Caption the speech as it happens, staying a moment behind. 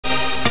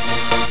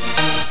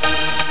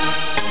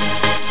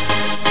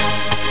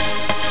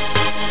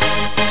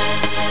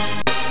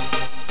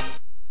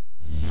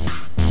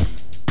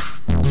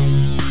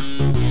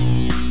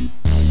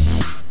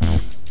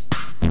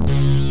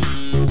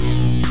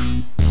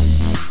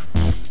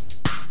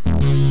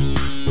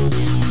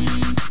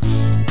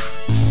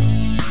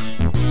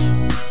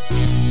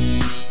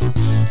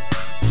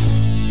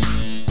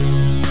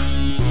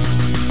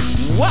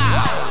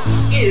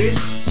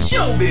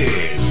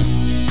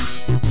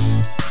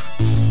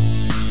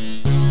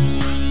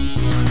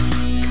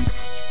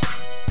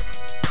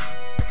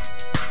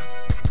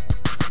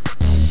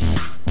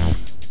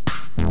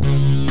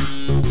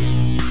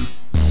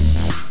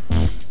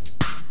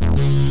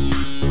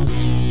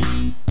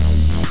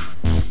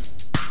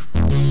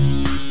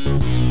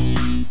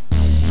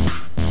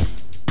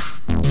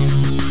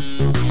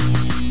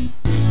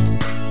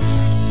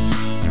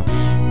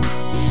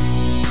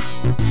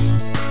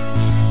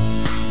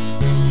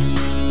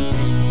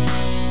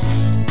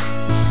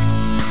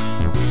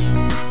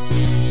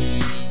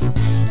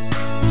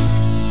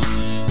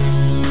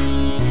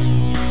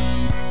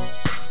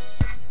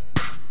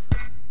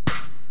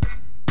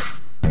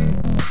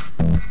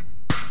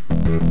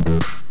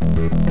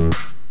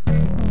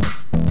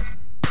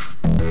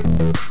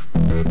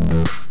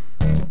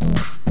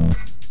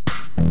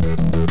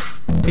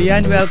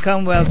Ayan,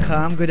 welcome.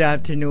 Good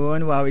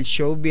afternoon. Wow, it's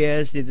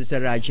Showbiz dito sa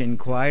Radyo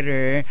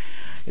Inquirer.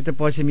 Ito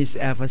po si Miss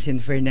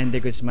FERNAN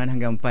de GUZMAN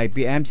hanggang 5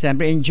 p.m.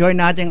 Siyempre, enjoy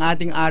natin ang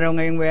ating araw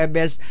ngayong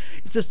Webes.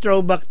 It's a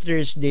Throwback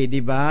Thursday,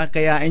 di ba?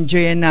 Kaya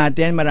enjoyin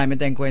natin. Marami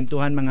tayong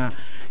kwentuhan, mga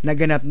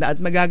naganap na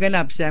at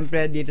magaganap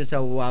siyempre dito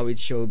sa Wow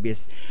It's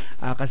Showbiz.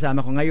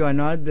 Kasama ko ngayon,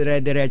 no?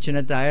 Dire-diretso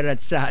na tayo,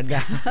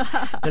 ratsada.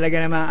 Talaga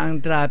naman ang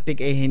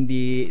traffic ay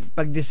hindi,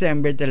 pag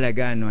December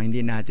talaga, no?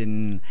 Hindi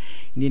natin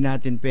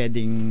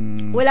pwedeng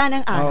wala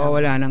nang araw.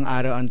 Wala nang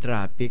araw ang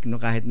traffic,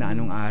 no? Kahit na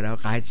anong araw,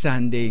 kahit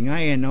Sunday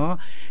nga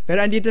no? Pero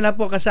andito na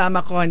po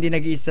kasama ko, hindi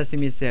nag-iisa si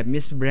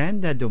Miss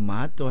Brenda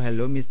DOMATO.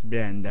 Hello, Miss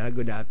Brenda.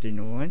 Good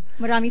afternoon.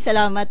 Maraming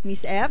salamat,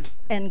 Miss F.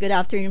 And good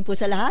afternoon po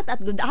sa lahat.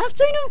 At good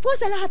afternoon po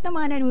sa lahat ng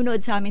mga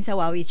nanonood sa amin sa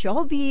Wow It's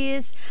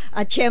Showbiz.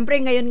 At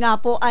syempre, ngayon nga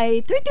po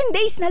ay 13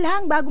 days na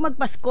lang bago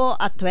magpasko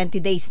at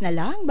 20 days na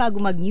lang bago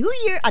mag-New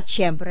Year. At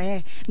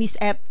syempre, Miss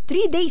F,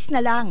 3 days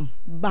na lang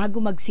bago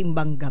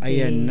magsimbang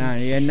gabi. Ayan na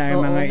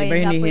yung mga iba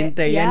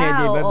hinihintay yan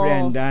di ba,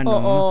 Brenda?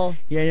 No?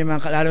 Yan yung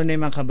mga, lalo na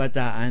yung mga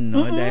kabataan,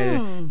 no? Dahil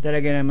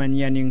talaga naman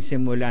yan yung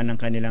simula ng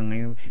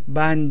kanilang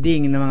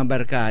bonding ng mga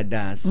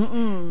barkadas.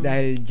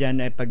 Dahil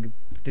dyan ay pag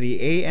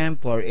 3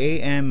 a.m., 4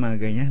 a.m., mga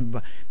ganyan.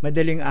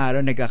 Madaling araw,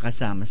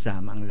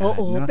 nagkakasama-sama ang lahat.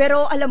 Oo, no?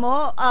 pero alam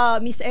mo,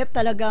 Miss F,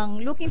 talagang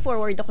looking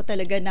forward ako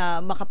talaga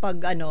na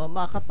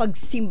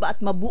makapagsimba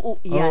at mabuo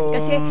yan.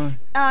 Kasi,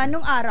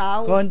 nung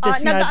araw...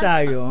 Contest nga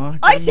tayo.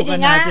 Ay, sige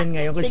nga. Natin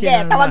ngayon kung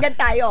sige, tawagan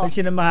tayo. Kung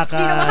sino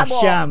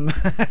makakasyam.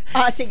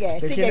 Sige.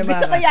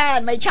 Gusto ko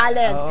yan. May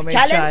challenge. May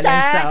challenge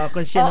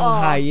kung sino ang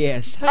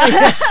highest.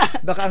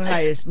 Baka ang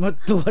highest mo,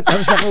 2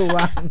 sa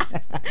kuwan.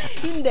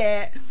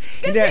 Hindi.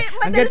 Kasi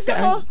madalas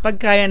ako...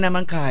 Pag kaya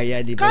naman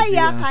kaya, di ba?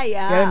 Kaya.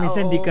 Kaya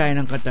minsan hindi kaya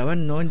ng katawan,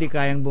 no? Hindi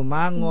kayang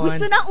bumangon.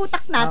 Gusto ng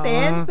utak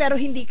natin, pero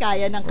hindi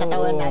kaya ng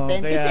katawan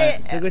natin. Kasi,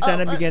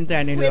 sana bigyan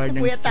tayo ni Lord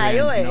ng strength.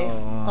 Tayo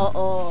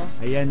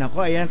Ayan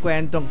ako,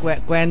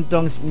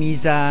 kwentong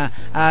misa,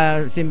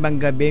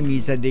 simbang gabi,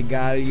 misa de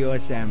Gallo,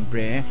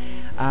 siyempre.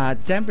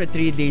 At siyempre,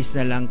 3 days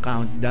na lang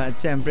countdown. At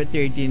siyempre,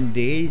 13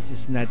 days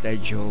is not a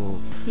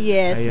joke.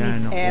 Yes,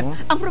 Miss F.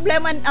 Ang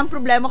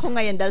problema ko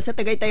ngayon, dahil sa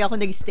Tagaytay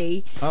ako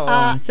nag-stay.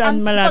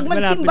 Saan pag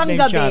magsimbang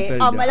gabi,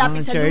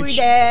 malapit sa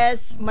Lourdes,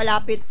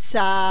 malapit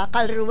sa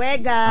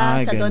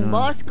Calruega, sa Don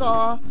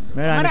Bosco.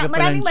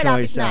 Maraming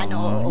malapit na.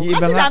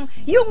 Kaso lang,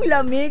 yung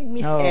lamig,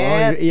 Miss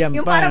F.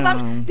 Yung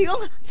parang,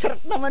 yung sarap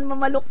naman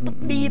mamaluktot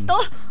dito.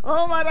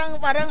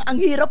 Parang ang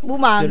hirap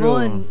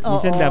bumangon.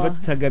 Minsan dapat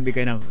sa gabi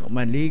ka nang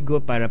maligo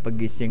para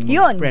pagising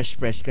mo,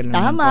 fresh ka lang.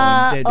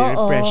 Tama.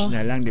 Fresh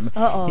na lang, di ba?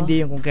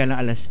 Hindi yung kung kailan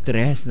alas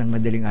 3 ng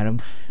madaling araw,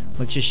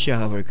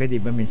 magsha-shower ka, di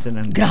ba? Minsan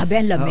ang... Grabe,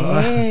 ang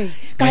lamig.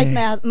 Kahit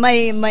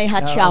may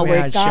hot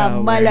shower ka,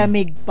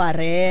 malamig pa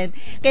rin.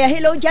 Kaya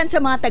hello dyan sa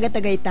mga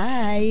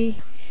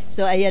taga-Tagaytay.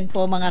 So, ayan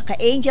po mga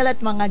ka-angel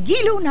at mga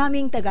giliw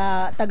naming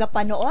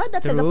taga-panood at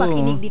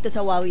taga-pakinig dito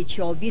sa Wow It's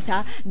Showbiz,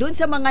 ha. Doon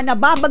sa mga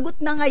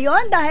nababagot na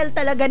ngayon dahil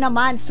talaga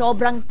naman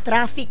sobrang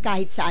traffic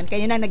kahit saan.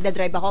 Kanina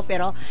nagdadrive ako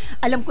pero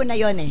alam ko na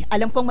yon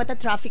Alam kong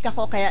mata-traffic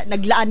ako kaya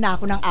naglaan na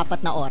ako ng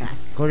 4 na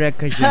oras. Correct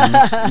ka dyan,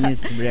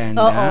 Miss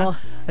Brenda.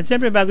 At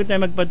siyempre bago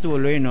tayo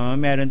magpatuloy, no,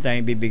 meron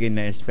tayong bibigyan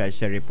na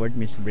special report,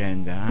 Miss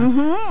Brenda.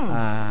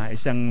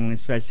 Isang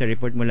special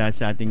report mula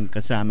sa ating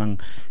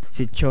kasamang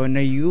si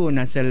Chona Yu,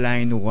 nasa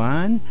line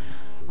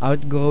 1,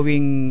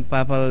 outgoing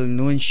Papal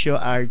Nuncio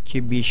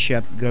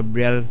Archbishop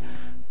Gabriel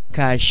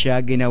Cassia,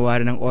 ginawa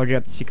ng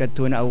Order of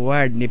Sikatuna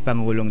Award ni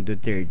Pangulong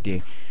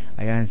Duterte.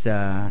 Ayan,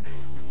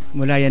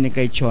 mula yan ni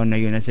kay Chona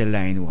Yu, nasa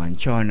line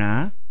 1.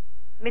 Chona?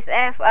 Miss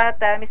F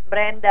at Miss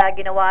Brenda,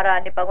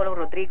 ginawaran ni Pangulong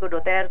Rodrigo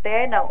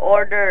Duterte ng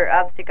Order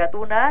of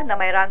Sikatuna na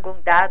may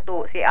ranggong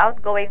datu si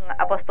outgoing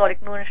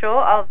Apostolic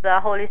Nuncio of the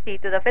Holy See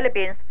to the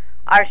Philippines,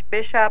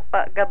 Archbishop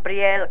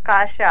Gabriel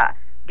Cassia.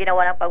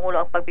 Ginawa ng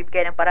Pangulo ang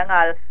pagbibigay ng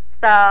parangal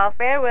sa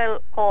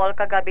farewell call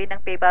kagabi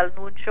ng Papal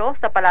Nuncio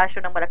sa Palasyo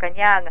ng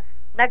Malacanang.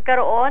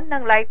 Nagkaroon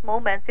ng light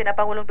moment sina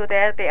Pangulong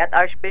Duterte at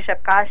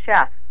Archbishop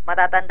Cassia.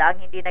 Matatanda ang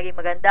hindi naging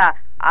maganda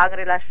ang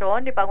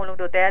relasyon ni Pangulong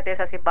Duterte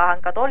sa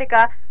Simbahang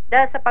Katolika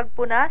dahil sa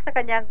pagpuna sa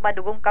kanyang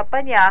madugong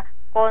kampanya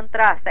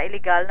kontra sa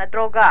iligal na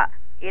droga.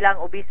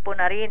 Ilang obispo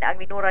na rin ang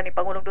minura ni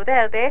Pangulong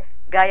Duterte,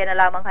 gaya na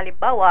lamang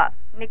halimbawa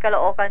ni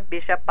Caloocan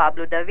Bishop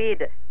Pablo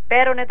David.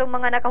 Pero nitong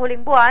mga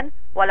nakahuling buwan,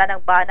 wala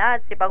nang banat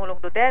si Pangulong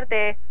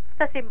Duterte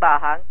sa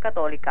Simbahang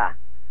Katolika.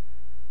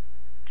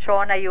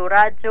 Shona Yu,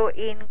 Radyo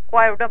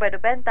Inquirer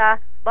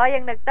Benta,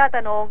 bayang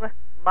nagtatanong,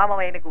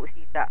 mamamayang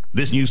nag-uusisa.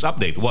 This news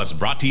update was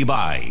brought to you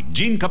by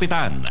Jean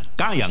Capitan.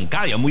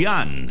 Kayang-kaya mo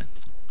yan.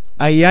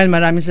 Ayan,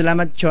 maraming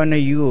salamat, Chona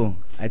Yu.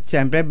 At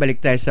siyempre,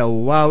 balik tayo sa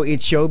Wow,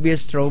 It's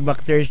Showbiz,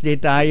 Throwback Thursday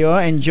tayo.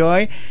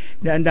 Enjoy.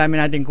 Ang dami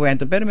nating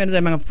kwento. Pero meron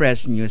tayong mga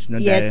press news. No?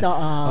 Yes,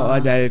 Oo,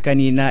 dahil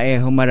kanina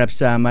humarap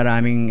sa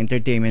maraming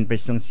entertainment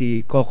press nung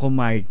si Coco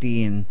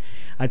Martin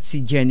at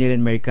si Jenny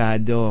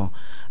Mercado.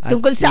 At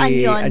Tungkol saan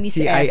yun, Miss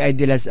si F? Ay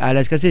de las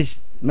Alas. Kasi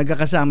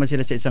magkakasama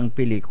sila sa isang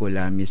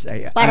pelikula, Miss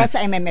Ay. Para sa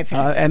MMFF.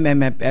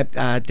 MMFF,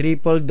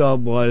 Triple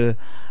Double.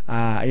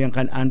 Yung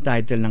ang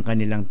title ng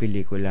kanilang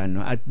pelikula,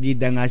 no? At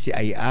bida nga si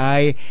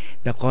Ay,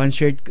 the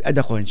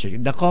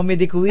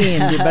comedy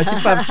queen, di ba? Si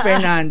Pops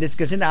Fernandez,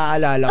 kasi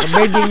naaalala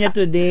ko, birthday niya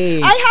today.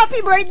 Ay,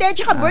 happy birthday!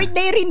 Tsaka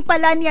birthday rin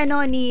pala ni,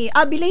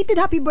 belated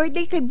happy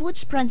birthday kay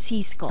Boots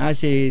Francisco.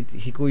 Si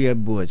Kuya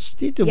Boots.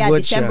 Tito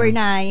Boots. December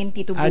 9,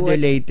 Tito Boots.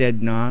 Belated,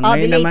 no?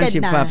 Ngayon naman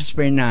si Pops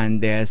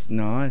Fernandez,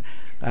 no?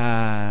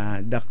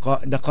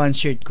 The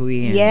concert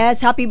queen.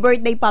 Yes, happy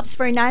birthday Pops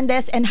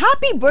Fernandez, and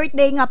happy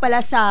birthday nga pala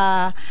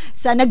sa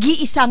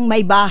nag-iisang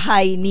may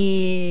bahay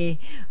ni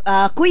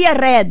Kuya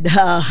Red.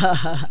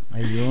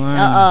 Ayun.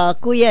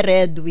 Kuya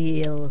Red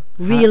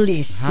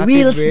Willis.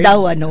 Wills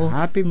daw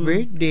Happy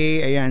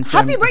birthday. Ayan.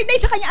 Happy birthday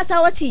sa kanyang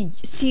asawa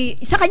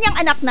sa kanyang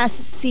anak na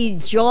si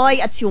Joy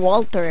at si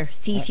Walter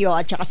Sisio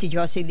at saka si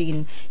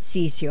Jocelyn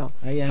Sisio.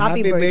 Ayan,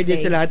 happy birthday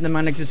sa lahat ng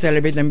mga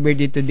nagse-celebrate ng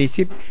birthday today.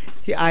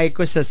 Si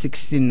Aiko sa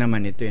 16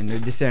 naman ito,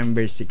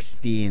 December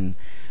 16.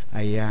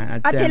 Ayan.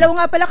 At hello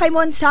nga pala kay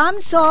Mon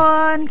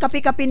Samson.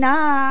 Kapi-kapi na.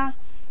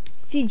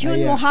 Si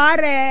June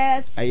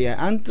Mojares.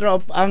 Ayan.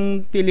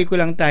 Ang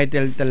pelikulang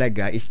title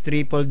talaga is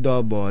Triple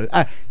Trouble,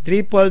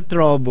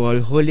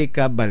 Huli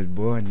Ka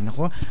Balbon.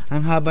 Nako,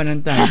 ang haba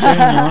ng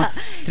title, no?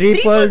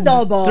 Triple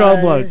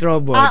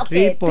Trouble.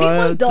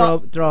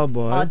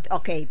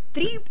 Okay.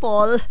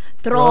 Triple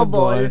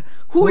Trouble,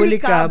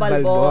 Huli Ka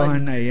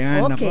Balbon.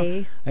 Ayan.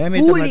 Okay. Nako. Ayan,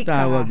 may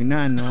tumatawag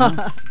na, no?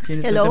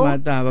 Sino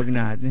tumatawag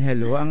natin?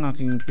 Hello, ang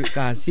aking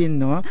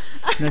cousin, no?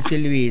 Na si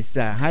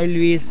Luisa. Hi,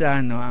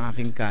 Luisa, no? Ang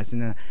aking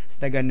cousin na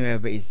taga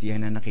Nueva Ecija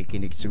na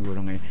nakikinig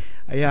siguro ngayon.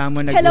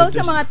 Hello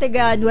sa mga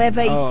taga Nueva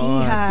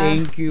Ecija.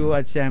 Thank you.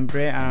 At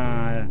siyempre,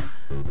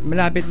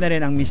 malapit na rin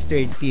ang Miss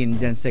 13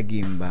 dyan sa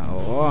Gimba.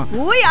 Oo.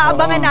 Uy,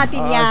 abangan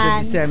natin yan.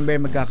 Sa December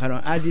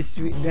magkakaroon.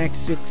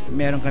 Next week,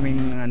 meron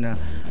kaming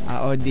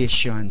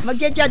auditions.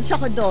 Magja-judge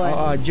ako doon.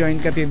 Oo, join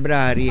ka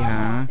February,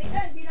 ha?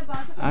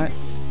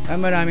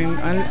 Maraming...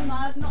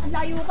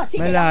 Malayo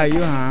kasi. Malayo,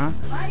 ha?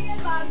 Marian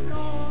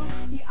Magno,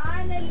 si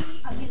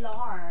Annalie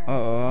Aguilar.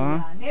 Oo.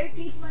 Merry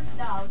Christmas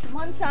daw.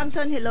 Mon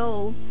Samson,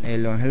 hello.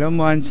 Hello,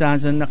 Mon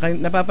Samson.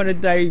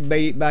 Napapanood tayo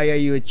via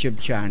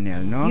YouTube channel,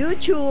 no?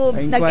 YouTube.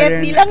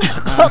 Nag-FB lang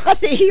ako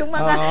kasi yung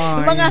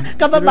mga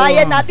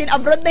kababayan natin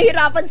abroad,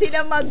 nahirapan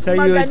sila sa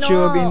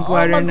YouTube,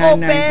 Inquirer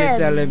 990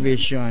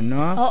 Television,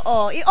 no?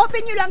 Oo.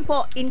 I-open nyo lang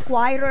po,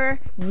 Inquirer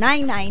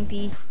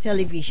 990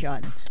 Television.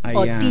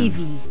 O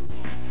TV.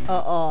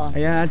 Oo.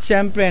 Ayan, at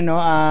syempre, no,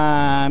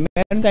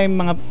 meron tayong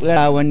mga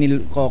larawan ni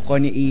Coco,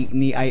 ni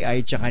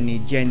Ay, tsaka ni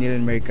Jenny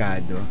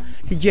Mercado.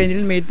 Si Jenny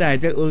may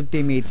title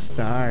Ultimate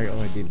Star,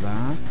 di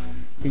ba?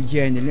 Si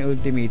Jenny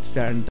Ultimate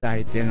Star ang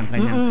title ng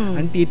kanyang.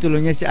 Ang titulo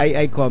niya si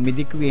Ay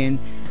Comedy Queen,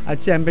 at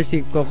syempre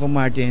si Coco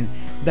Martin,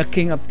 The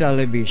King of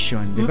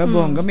Television. Di ba,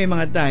 bongga? May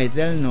mga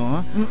title,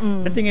 no?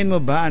 Katingin mo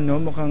ba,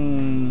 mukhang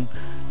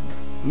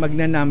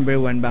magna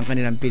number 1 ba ang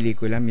kanilang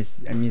pelikula,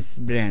 Miss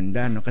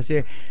Brenda, no?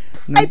 Kasi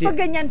pag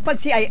ganyan, pag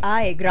si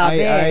Ay,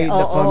 grabe.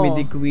 The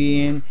Comedy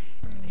Queen.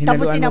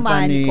 Tapos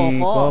naman ni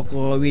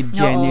Coco with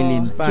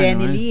Jenny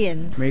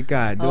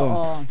Mercado.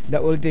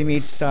 The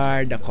Ultimate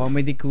Star, The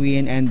Comedy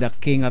Queen, and The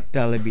King of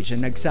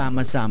Television.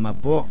 Nagsama-sama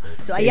po.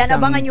 So ayan,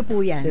 abangan nyo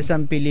po yan. Sa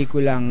isang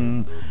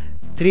pelikulang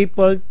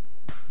Triple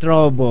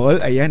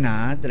Trouble, ayan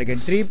talagang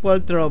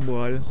Triple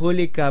Trouble,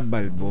 Huli Ka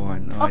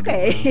Balbon.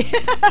 Okay.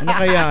 Ano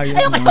kaya yun?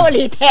 Ayaw ko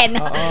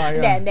ulitin.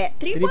 Hindi.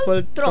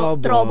 Triple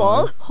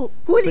Trouble,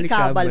 Huli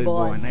Ka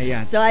Balbon.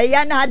 Ayan. So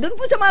ayan doon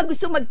po sa mga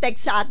gusto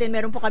mag-text sa atin,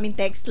 meron po kaming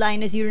text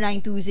line na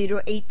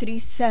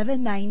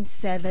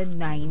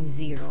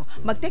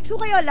 0920-837-9790. Mag-text po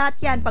kayo, lahat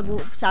yan,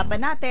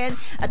 pag-uusapan natin.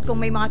 At kung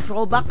may mga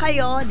throwback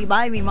kayo, di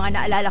ba, may mga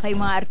naalala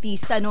kayong mga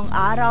artista nung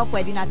araw,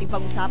 pwede natin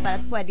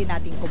pag-usapan at pwede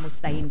natin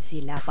kumustahin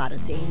sila para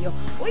sa inyo.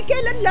 Uy,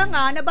 kailan lang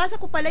nabasa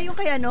ko pala yung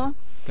kay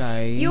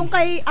yung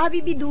kay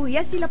Abby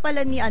Biduya, sila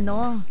pala ni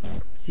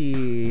si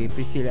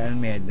Priscilla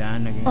Almeda,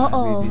 naging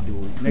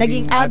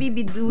Abby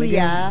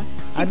Biduya.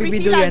 Si Abby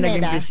Priscilla Biduya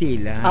naging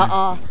Priscilla.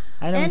 Oo.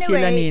 Anyway,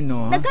 sila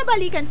Nino?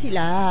 Nagkabalikan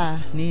sila.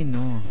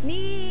 Nino?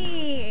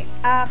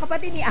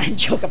 Kapatid ni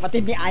Anjo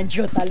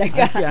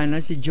talaga.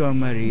 Si Jo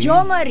Marie.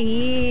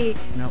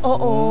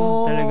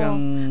 Oo. Talagang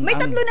may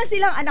tatlo na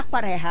silang anak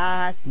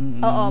parehas.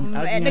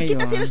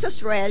 Nagkita sila sa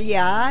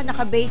Australia,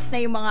 naka-base na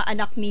yung mga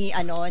anak ni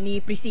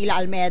Priscilla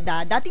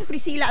Almeda. Dating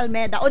Priscilla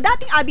Almeda o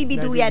dating Abby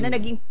Biduya na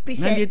naging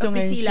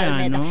Priscilla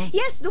Almeda. No?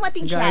 Yes,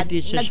 dumating siya.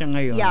 Siya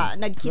ngayon. Yeah,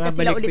 nagkita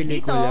sila ulit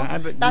dito.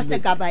 Tapos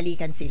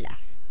nagkabalikan sila.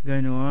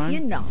 Ganon?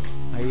 Yun lang.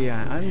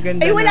 Ayan, ang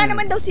ganda. Wala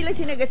naman daw sila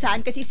sinagasaan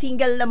kasi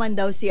single naman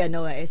daw si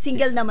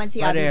single naman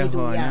si Abby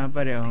Biduya.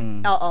 Parehong.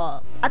 Oo.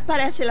 At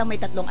pareho silang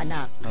may 3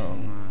 anak. Oo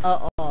nga.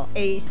 Oo.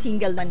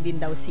 single man din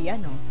daw siya,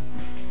 no?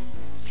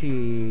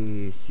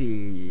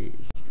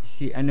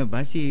 Si ano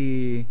ba?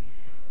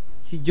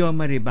 Si Jo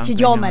Marie Bang. Si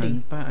Jo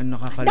Marie.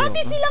 Nakakaloka.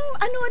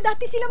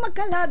 Dati silang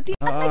magka-love team.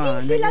 At naging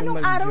sila nung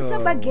araw sa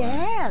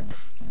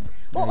Bagets.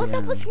 Oo, Ayan.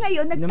 tapos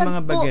ngayon, Yung nagtagpo.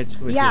 mga bagets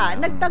po Yeah,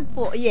 sila.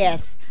 nagtagpo,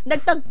 yes.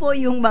 Nagtagpo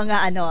yung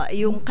mga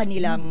yung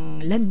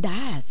kanilang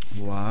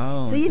landas.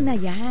 Wow. So yun na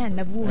yan,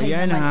 nabuhay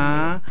Ayan naman.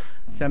 ha,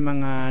 sa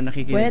mga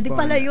nakikinig Pwede po.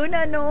 pala yun,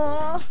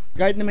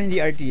 Kahit naman hindi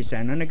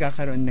artista, no,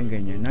 nagkakaroon ng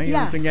ganyan. No? Yung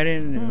Yeah.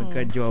 kunyari,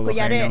 magka-jowa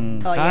kayo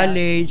ng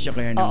college, o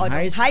kaya ng Oo,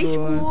 high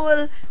school.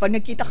 Pag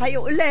nagkita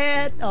kayo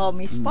ulit,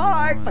 may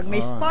spark. Pag may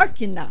spark,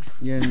 yun na.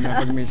 Yan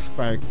na, pag may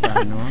spark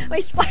pa, no?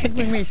 May spark.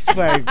 Pag may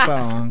spark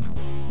pa,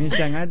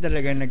 minsan nga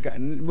talaga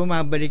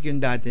bumabalik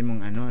yung dati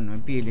mong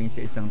feeling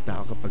sa isang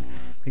tao kapag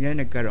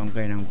kanya nagkaroon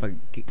kayo ng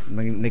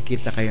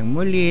nagkita kayong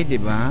muli, di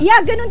ba?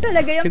 Yeah, ganun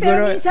talaga yun. Siguro,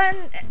 pero minsan,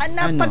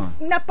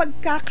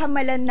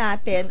 napagkakamalan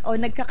natin o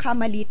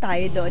nagkakamali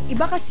tayo doon.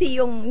 Iba kasi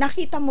yung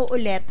nakita mo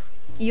ulit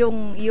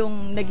yung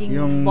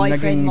naging boyfriend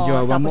naging mo,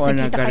 jowa tapos mo o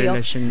nakita kayo.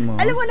 nagka-relasyon mo.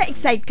 Alam mo,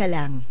 na-excite ka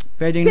lang.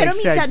 Pwedeng Pero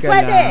na-excite minsan, ka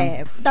pwede. lang.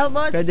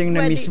 Tapos, Pwedeng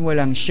na-miss mo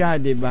lang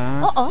siya, di ba?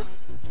 Oo.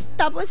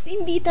 Tapos,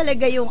 hindi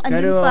talaga yung andun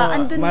Pero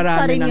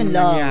pa rin yung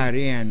love.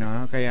 nangyari,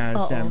 Kaya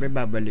Oo. siyempre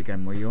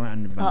babalikan mo yun.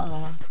 Ano ba? Oo.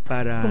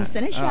 Para,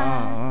 Kumusta na siya?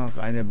 Oo,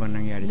 ano bang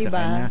nangyari Diba? sa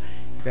kanya.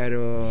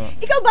 Pero,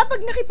 Ikaw ba, pag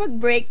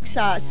nakipag-break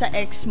sa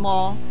ex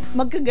mo,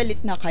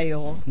 magkagalit na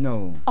kayo?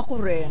 no. Ako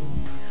rin.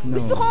 No.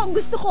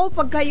 Gusto ko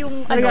pagka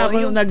yung Talaga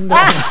ako yung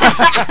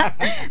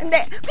hindi,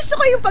 gusto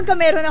ko yung pagka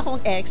meron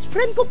akong ex,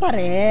 friend ko pa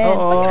rin. Oo.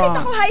 Pag nakita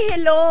ko, hi,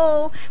 hello.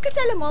 Kasi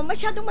alam mo,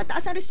 masyadong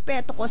mataas ang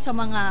respeto ko sa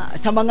mga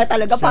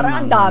talaga, Sa parang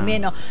ang mga- dami,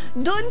 no.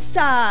 Doon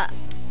sa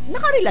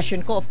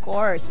nakarelasyon ko, of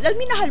course. Dahil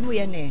minahal mo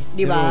yan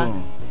di ba?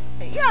 True.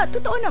 Yeah,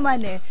 totoo naman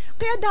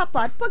Kaya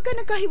dapat, pagka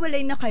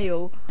nagkahiwalay na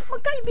kayo,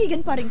 magkaibigan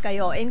pa rin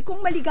kayo. And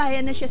kung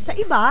maligaya na siya sa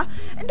iba,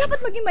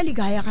 dapat maging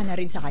maligaya ka na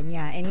rin sa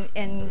kanya. And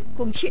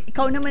kung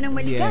ikaw naman ang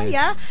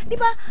maligaya, di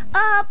ba,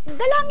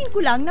 dalangin ko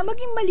lang na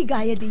maging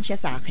maligaya din siya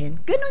sa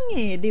akin. Ganun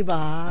di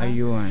ba?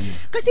 Ayun.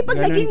 Kasi pag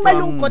Ganun naging po ang-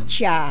 malungkot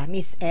siya,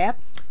 Miss F,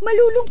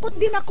 malulungkot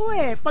din ako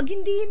Pag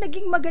hindi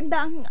naging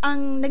maganda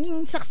ang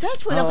naging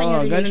successful ang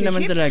kanyang ganun relationship,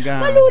 naman talaga.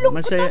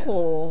 malulungkot ako.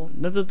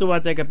 Natutuwa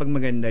tayo kapag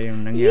maganda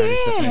yung nangyari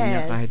sa kanya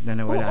kahit na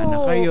nawala na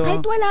Oo, kayo.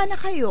 kahit wala na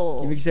kayo.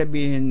 Ibig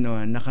sabihin,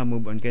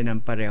 naka-move on kayo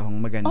ng parehong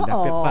maganda.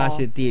 Oo.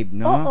 Positive,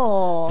 no?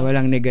 Oo.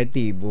 Walang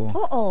negatibo.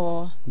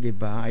 Oo.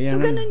 Diba? Ayan. So,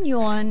 ganun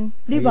yun.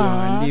 Di ba?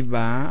 Ayun,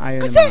 diba?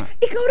 Ayun Kasi, ang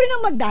mga- ikaw rin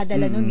ang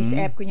magdadala nun, Miss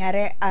Mm-mm. F.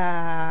 Kunyari,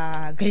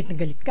 galit na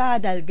galit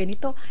ka dahil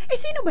ganito.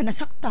 Sino ba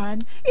nasaktan?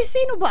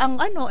 Sino ba ang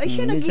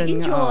siya Minsan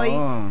nag-i-enjoy?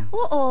 nga,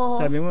 Oo.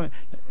 Sabi mo,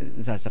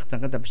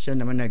 sasaktan ka tapos siya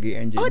naman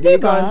nag-i-enjoy. Diba?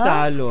 Ikaw ang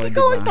talo.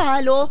 Ikaw ang diba?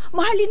 talo.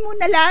 Mahalin mo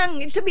na lang.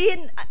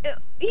 Sabihin,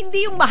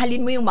 hindi yung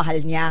mahalin mo yung mahal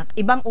niya.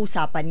 Ibang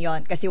usapan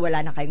yon kasi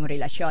wala na kayong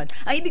relasyon.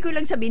 Ang ibig ko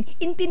lang sabihin,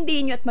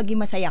 intindihin nyo at maging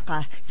masaya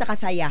ka sa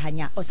kasayahan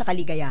niya o sa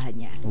kaligayahan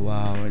niya.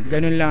 Wow,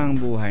 ganun lang ang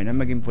buhay na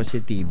maging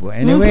positibo.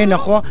 Anyway,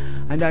 nako,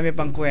 ang dami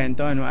pang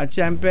kwento, At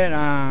siyempre,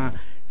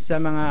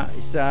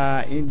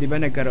 di ba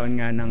nagkaroon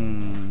nga ng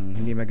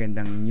hindi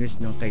magandang news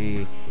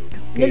kay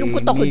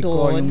Nalungkot ako Miko,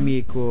 doon. yung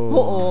Miko.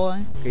 Oo.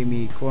 Kay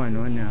Miko,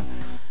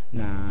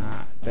 na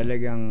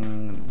talagang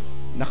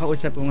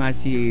nakausap ko nga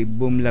si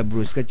Boom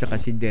Labrusca at saka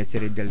si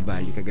Desiree Del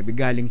Valle kagabi.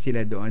 Galing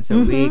sila doon sa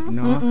wake,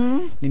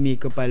 ni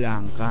Miko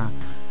Palangka.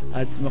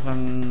 At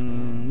mukhang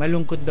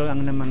malungkot daw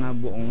ang mga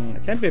buong,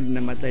 siyempre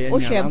namatayan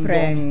niya. Syempre,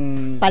 ang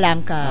buong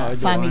Palangka doon,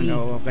 family.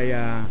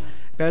 Kaya,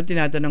 pero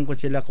tinatanong ko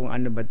sila kung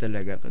ano ba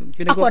talaga. Ako rin.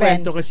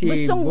 Kinagkukwento ko si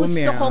Boom,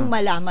 Gusto kong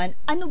malaman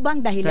ano bang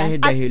dahilan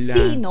at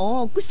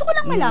sino. Gusto ko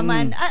lang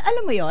malaman.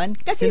 Alam mo yon?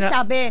 Kasi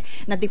sabi,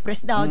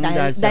 na-depressed daw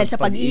dahil sa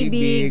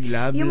pag-ibig,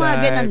 love yung mga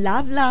life. ganun,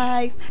 love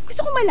life.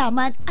 Gusto ko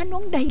malaman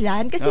anong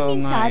dahilan. Kasi Oo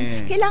minsan,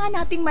 nga kailangan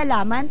nating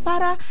malaman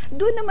para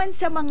doon naman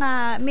sa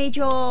mga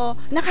medyo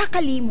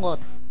nakakalimot,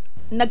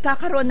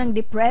 nagkakaroon ng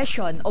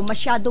depression o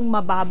masyadong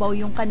mababaw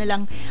yung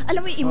kanilang,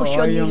 alam mo yung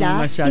emosyon yung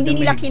nila, masyadong hindi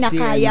nila maiksi,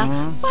 kinakaya,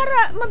 para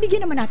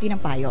mabigyan naman natin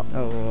ng payo.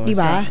 Oo. Di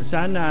ba?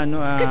 Sana,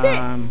 Kasi,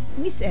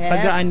 Miss F,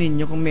 pagaanin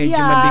nyo kung medyo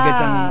Yeah, mabigat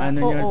ang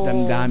nyo, oo.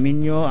 damdamin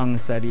nyo, ang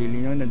sarili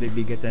nyo,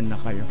 nabibigatan na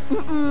kayo.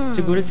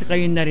 Siguro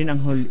kayo na rin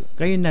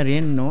kayo na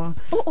rin, no?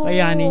 Oo.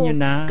 Kayanin nyo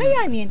na.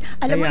 Kayanin.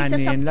 Alam mo,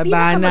 isa sa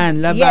Labanan.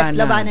 Yes,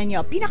 labanan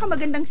nyo.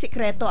 Pinakamagandang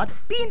sikreto at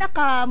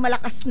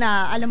pinakamalakas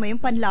na, alam mo,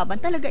 yung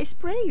panlaban talaga is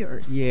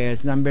prayers.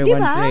 Yes, number Diba?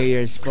 one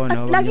players po, At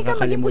no? Huwag lagi nyo kang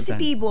maging kakalimutan.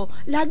 positibo.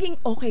 Laging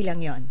okay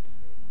lang yon.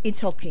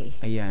 It's okay.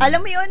 Ayan.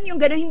 Alam mo yon, yung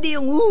gano'n, hindi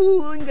yung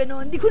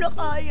gano'n, hindi ko na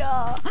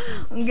kaya.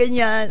 Ang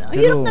ganyan. Ang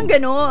True. hirap ng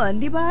gano'n.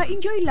 Di ba?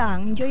 Enjoy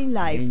lang. Enjoy yung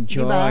life.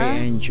 Enjoy,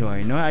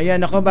 diba? no?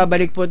 Ayan, ako,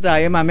 babalik po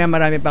tayo. Mamaya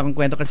marami pa akong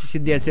kwento kasi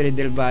si Desiree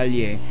Del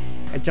Valle,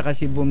 At saka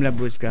si Boom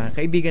Labuska,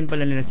 kaibigan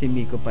pala nila si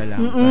Miko pala.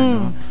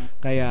 Ano?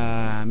 Kaya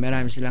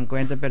marami silang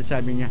kwento, pero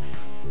sabi niya,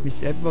 Miss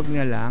F, wag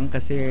na lang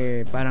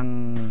kasi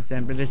parang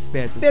siyempre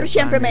respeto. Pero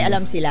siyempre may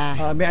alam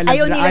sila. May alam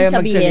ayaw sila, nilang ayaw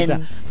sabihin. magsalita.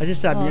 Kasi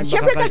sabi niya,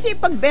 Siyempre kasi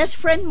pag best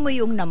friend mo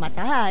yung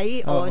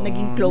namatay o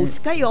naging close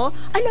kayo,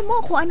 alam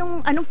mo kung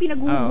anong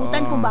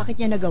pinaguhugutan kung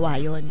bakit niya nagawa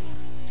yon.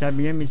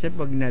 Sabi niya, Miss F,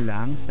 wag na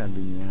lang. Sabi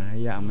niya,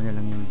 hayaan mo na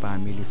lang yung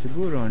family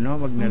siguro, no?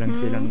 Wag na lang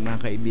silang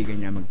mga kaibigan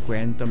niya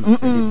magkwento,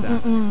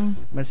 magsalita.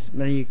 Mas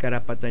may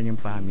karapatan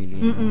yung family.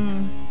 No?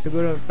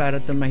 Siguro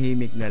para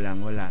tumahimik na lang,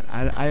 wala.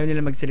 Ayaw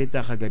nila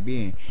magsalita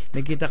kagabi.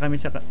 Nakita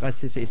kami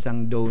kasi sa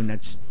isang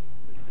donuts.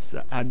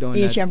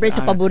 Siyempre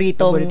sa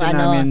paboritong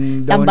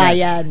namin,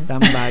 tambayan.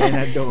 Tambayan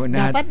na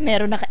donut. Dapat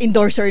meron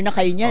endorser na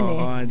kayo niyan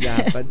Oo,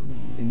 dapat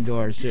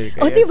endorser.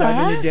 Kaya diba?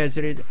 Sabi ni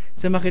Desiree,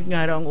 sumakit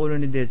nga raw ang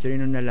ulo ni Desiree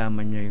nung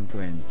nalaman niya yung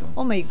kwento.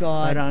 Oh my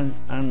God.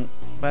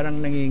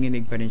 Parang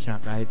nanginginig pa rin siya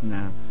kahit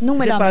na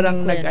nung kasi malaman parang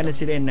yung kwento.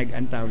 sila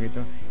nag-antawag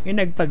ito. Yung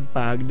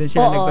nagpagpag, doon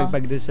sila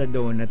nagpagpag doon sa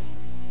donut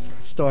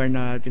store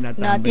na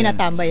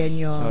tinatambayan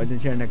nyo. So, doon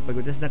siya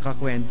nagpagod. Tapos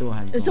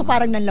nakakwentuhan. So,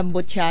 parang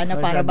nanlambot siya na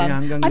para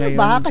bang, ano ngayon,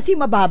 ba? Kasi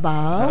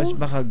mababaw? Tapos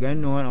baka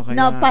gano'n.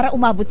 Na para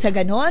umabot sa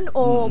gano'n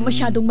o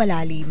masyadong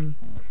malalim?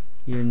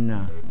 Yun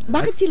na.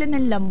 Bakit sila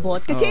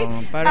nanlambot? Kasi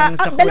parang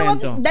sa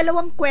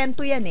dalawang kwento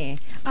yan eh.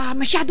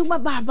 Masyadong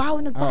mababaw,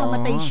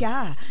 nagpakamatay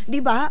siya.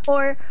 'Di ba?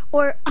 Or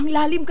ang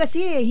lalim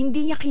kasi,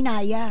 hindi niya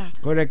kinaya.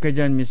 Correct ka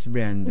dyan, Miss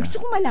Brenda. Gusto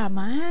ko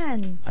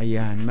malaman.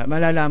 Ayan,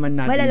 malalaman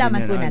natin.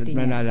 Malalaman po natin.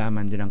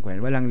 Malalaman din ang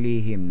kwento. Walang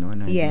lihim, no?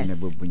 Na yes. Hindi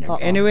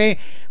nabubunyag.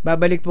 Anyway,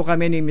 babalik po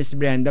kami ni Miss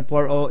Brenda.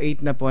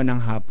 4:08 na po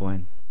ng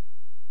hapon.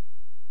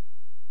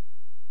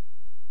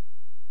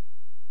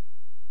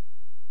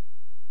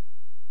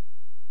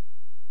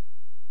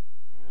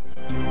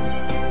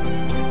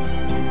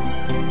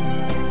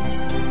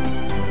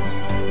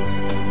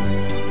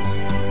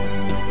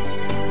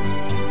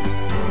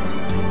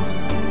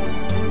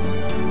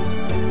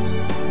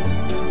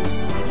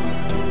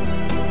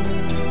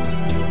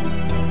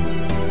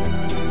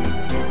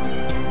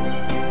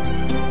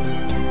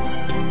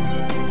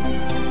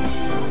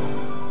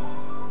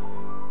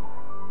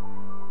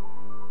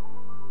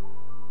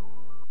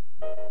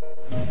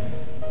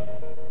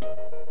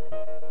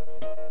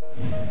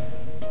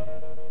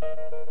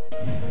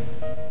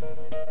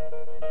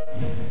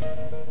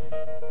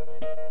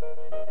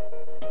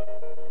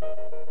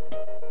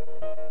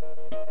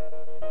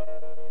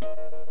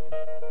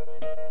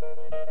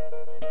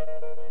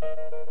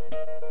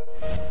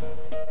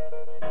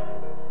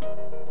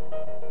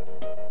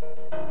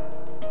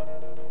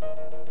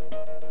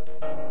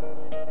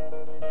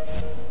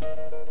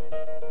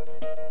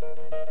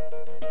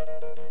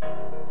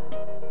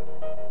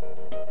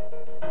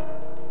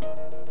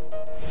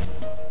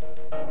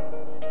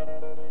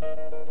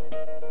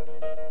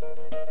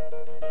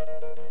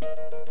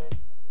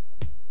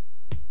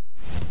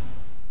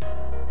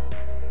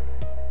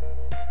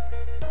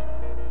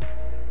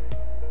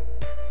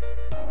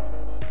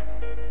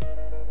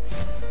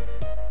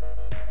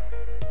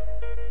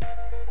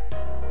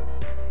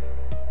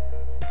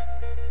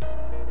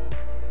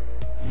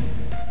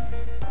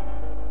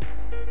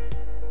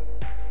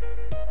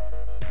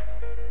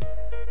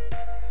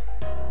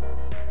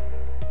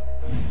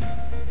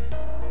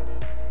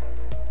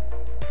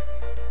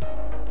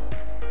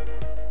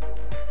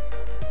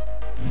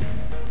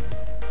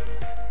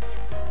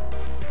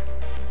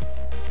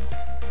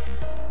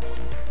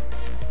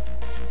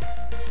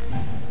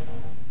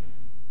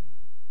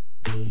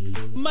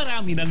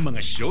 Marami ng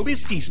mga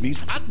showbiz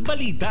chismis at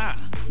balita.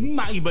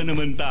 Maiba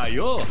naman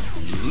tayo.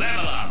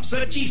 Level up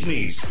sa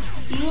chismis.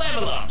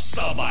 Level up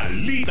sa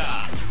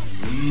balita.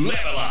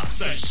 Level up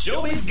sa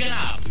showbiz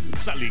ganap.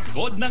 Sa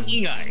likod ng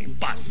ingay,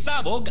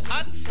 pasabog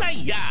at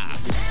saya.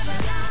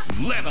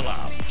 Level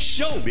up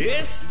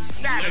Showbiz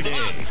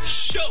Saturday.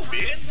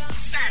 Showbiz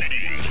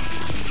Saturday.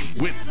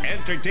 With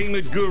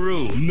entertainment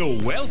guru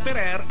Noel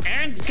Ferrer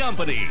and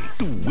company.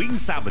 Tuwing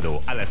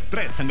Sabado, alas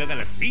 3 hanggang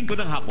alas 5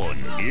 ng hapon.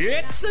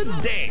 It's a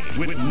day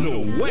with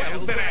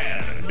Noel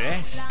Ferrer.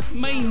 Bes,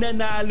 may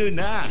nanalo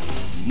na.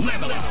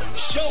 Level up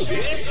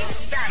Showbiz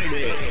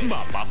Saturday.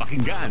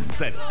 Mapapakinggan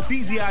sa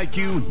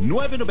DZIQ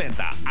 990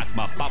 at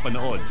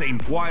mapapanood sa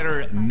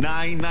Inquirer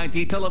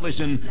 990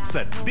 Television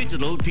sa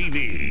Digital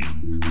TV.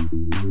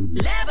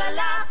 Level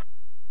up.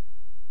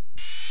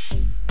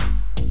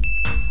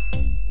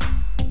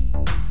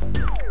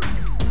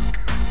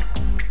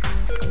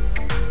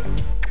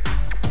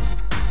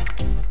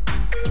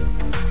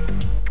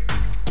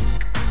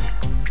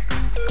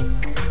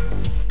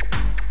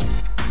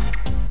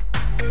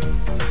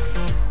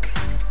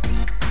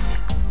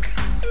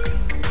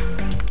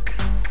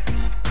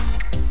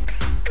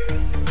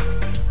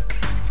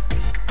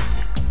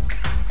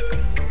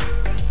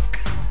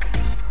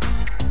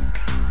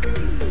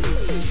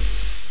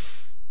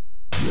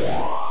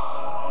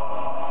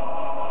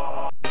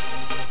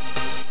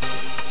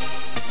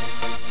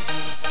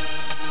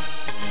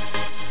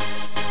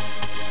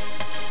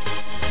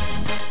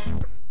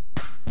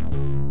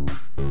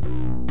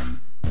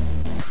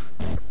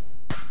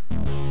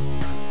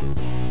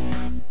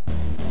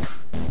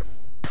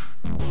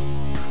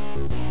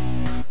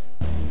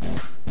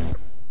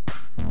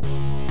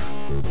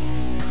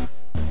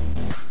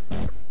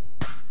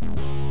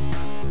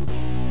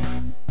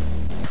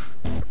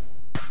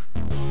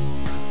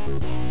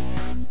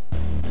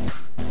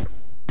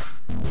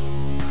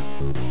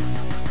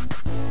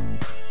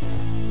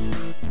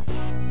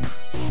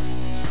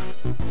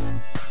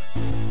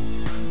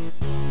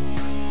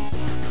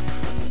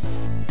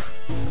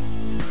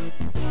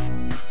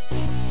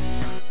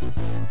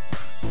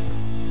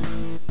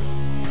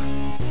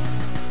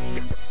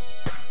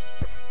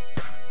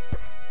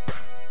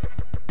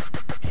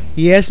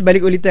 Yes,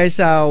 balik ulit tayo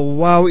sa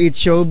Wow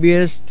It's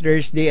Showbiz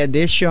Thursday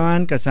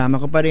edition. Kasama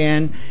ko pa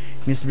rin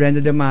Miss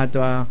Brenda Domato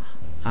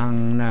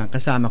ang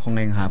kasama ko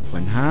ngayong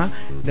hapon, ha?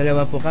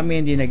 Dalawa po kami,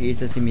 hindi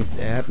nag-iisa si Miss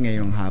F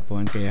ngayong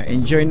hapon. Kaya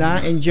enjoy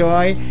na,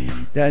 enjoy.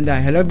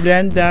 Hello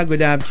Brenda,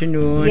 good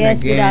afternoon yes,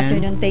 again. Good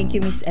afternoon. Thank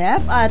you, Miss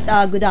F. At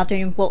good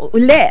afternoon po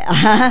uli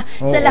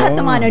sa lahat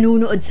ng mga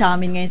nanonood sa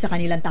amin ngayon sa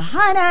kanilang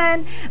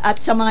tahanan at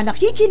sa mga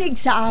nakikinig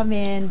sa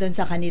amin doon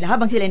sa kanila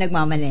habang sila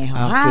nagmamaneho.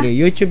 Actually,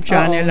 YouTube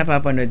channel na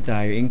papanood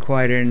tayo,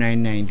 Inquirer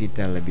 990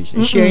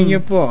 Television. Share nyo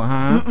po,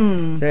 ha?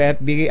 Sa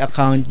FB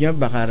account nyo,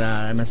 baka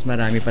mas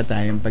marami pa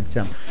tayong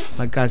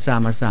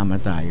magkasama-sama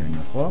tayo.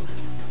 Nako.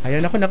 Ayun,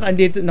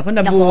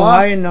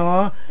 nabuhay,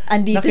 no?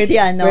 Andito si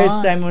ano.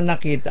 First time mo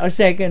nakita. O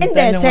second Hindi,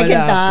 time.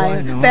 second time.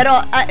 Ako, no? Pero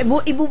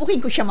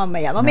ibubukin ko siya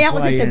mamaya. Mamaya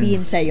ko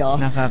sasabihin sa'yo.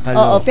 Nakakaloka.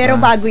 Oo, pero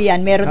bago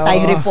yan, meron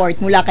tayong report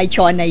mula kay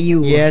Chona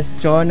Yu. Yes,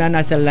 Chona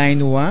nasa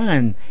line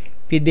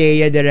 1.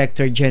 PIDEA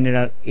Director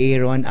General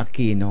Aaron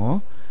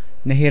Aquino,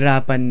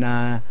 nahirapan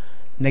na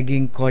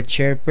naging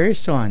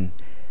co-chairperson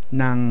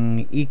ng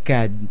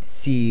ICAD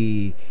si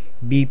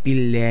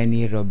BP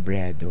Lenny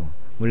Robredo.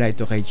 Mula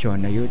ito kay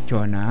Chona Yu.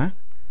 Chona?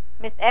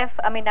 Ms. F.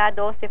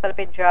 Aminado, si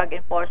Philippine Drug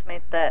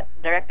Enforcement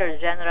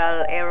Director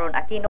General Aaron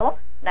Aquino,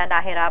 na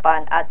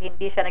nahirapan at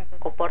hindi siya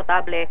naging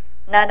komportable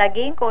na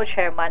naging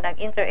co-chairman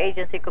ng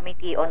Interagency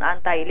Committee on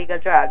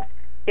Anti-Illegal Drugs,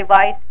 si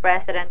Vice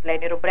President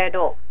Lenny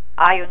Robredo.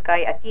 Ayon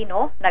kay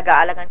Aquino,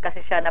 nag-aalangan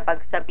kasi siya na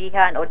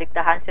pagsabihan o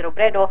diktahan si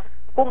Robredo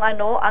kung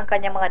ano ang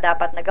kanyang mga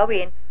dapat na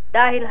gawin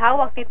dahil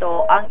hawak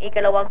nito ang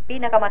ikalawang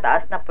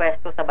pinakamataas na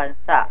pwesto sa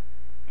bansa.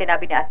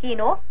 Sinabi ni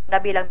Aquino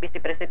na bilang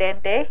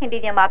vice-presidente,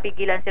 hindi niya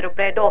mapigilan si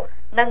Robredo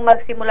nang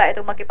magsimula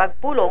itong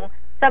makipagpulong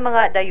sa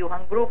mga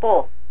dayuhang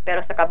grupo.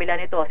 Pero sa kabila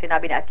nito,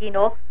 sinabi ni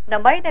Aquino na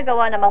may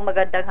nagawa namang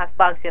magandang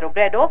hakbang si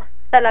Robredo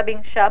sa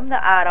 19 na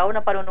araw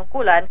na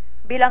panunungkulan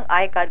bilang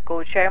ICAD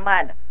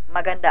co-chairman.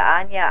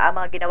 Magandaan niya ang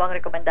mga ginawang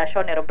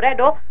rekomendasyon ni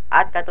Robredo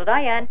at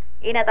katunayan,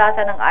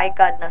 inatasan ng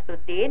ICAD na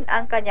sundin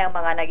ang kanyang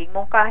mga naging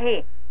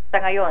mungkahi. Sa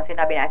ngayon,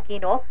 sinabi ni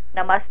Aquino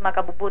na mas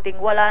makabubuting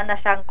wala na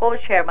siyang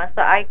co-chairman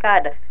sa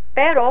ICAD.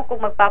 Pero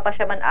kung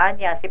magpapasyaman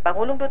niya si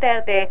Pangulong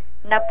Duterte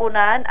na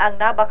punan ang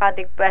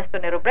nabakanting pwesto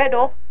ni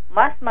Robredo,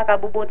 mas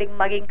makabubuting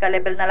maging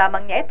ka-level na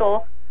lamang niya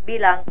ito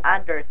bilang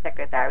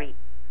undersecretary.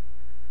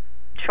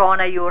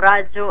 Chona Yu,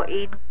 Radyo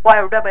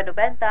Inquirer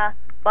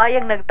 90,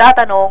 bayang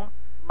nagtatanong,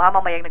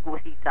 mamamayang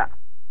nag-uusisa.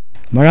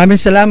 Maraming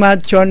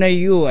salamat, Chona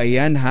Yu.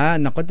 Ayan, ha.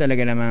 Naku,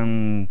 talaga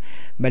namang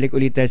balik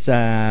ulit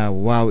sa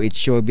Wow It's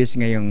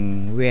Showbiz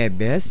ngayong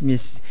Webes,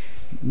 Miss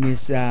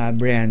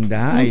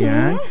Brenda.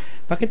 Ayan.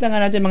 Pakita nga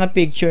natin mga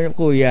picture,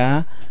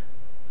 kuya.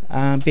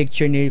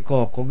 Picture ni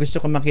Coco.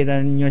 Gusto ko makita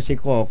niyo si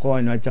Coco,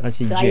 ano, at saka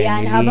si Jenny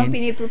Lynn. Ayan, habang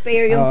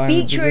piniprepare yung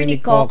picture ni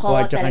Coco,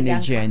 at saka ni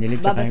Jenny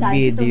Lynn, at saka yung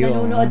video.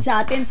 Nanonood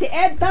sa atin si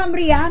Ed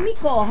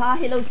Tamriamico, ha?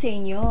 Hello sa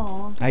inyo.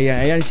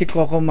 Ayan si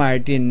Coco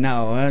Martin na,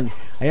 oh.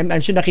 Ayan,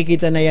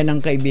 nakikita na yan ng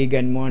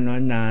kaibigan mo, no,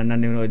 na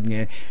nanonood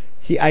ngayon.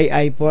 Si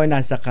Ai po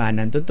nasa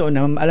kanan. Totoo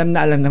naman, alam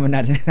naman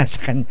natin na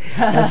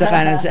nasa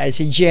kanan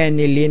si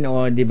Jenny Lynn,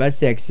 oh, 'di ba?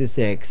 Sexy.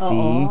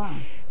 Oo.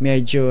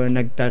 Medyo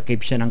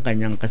nagtakip siya ng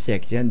kanyang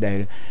kaseksyan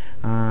dahil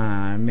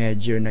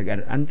medyo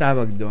ang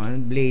tawag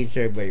doon,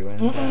 blazer ba yun?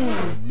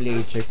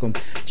 Blazer.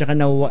 Tsaka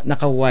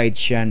naka-white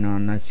siya, no?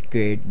 Na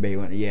skirt ba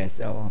yun? Yes,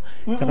 oo.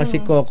 Tsaka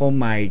si Coco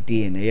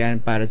Martin.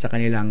 Ayan, para sa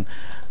kanilang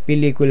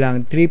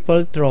pelikulang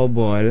Triple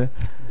Trouble.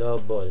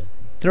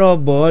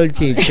 Trouble,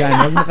 Chicha.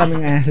 Huwag mo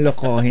kaming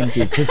lokohin,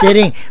 Chicha.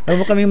 Chiring, huwag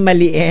mo kaming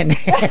maliin.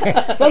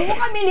 Huwag mo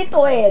kami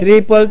lituin.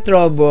 Triple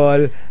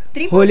Trouble.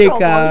 Huli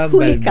ka,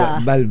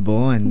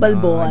 Balbon.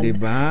 Balbon.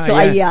 Diba? So,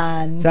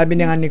 ayan. Sabi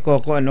niya nga ni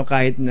Coco,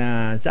 kahit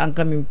na saan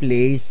kaming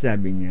place,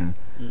 sabi niya.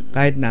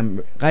 Kahit na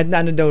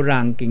ano daw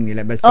ranking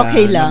nila, basta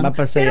okay lang.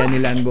 Mapasaya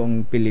nila ang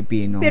buong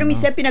Pilipino. Pero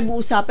minsan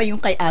pinag-uusapan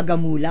yung kay Aga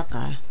Mulak,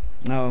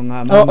 Oo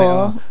nga.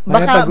 Oo.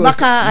 Baka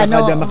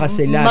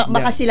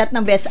makasilat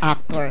ng best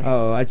actor.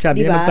 Oo. At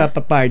sabi niya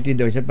magpapaparty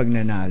daw siya pag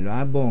nanalo.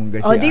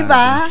 Bongga siya.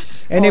 Diba?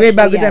 Anyway,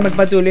 bago tayo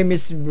magpatuloy,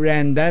 Miss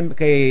Brenda,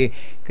 kay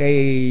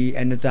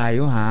ano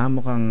tayo, ha?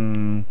 Mukhang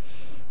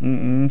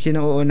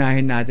sino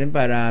uunahin natin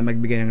para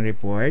magbigay ng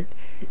report?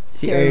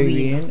 Si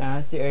Erwin.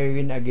 Si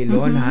Erwin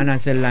Aguilon, ha?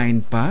 Nasa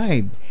line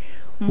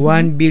 5.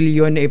 1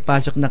 billion na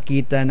ipasok na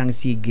kita ng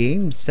SEA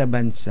Games sa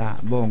bansa.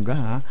 Bongga,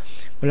 ha?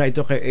 Wala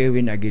ito kay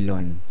Erwin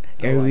Aguilon.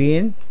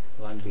 Erwin?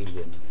 1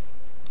 billion.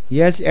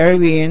 Yes,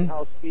 Erwin.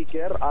 House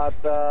Speaker at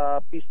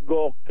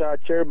PISGOC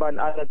Chairman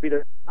Alan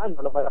Peter,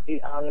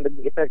 malaki ang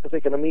naging epekto sa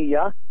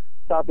ekonomiya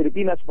sa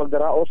Pilipinas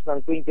pagdaraos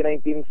ng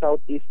 2019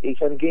 Southeast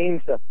Asian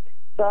Games.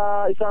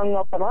 Sa isang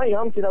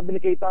panayam, sinabi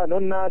ni Cayetano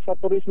na sa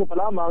turismo pa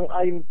lamang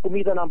ay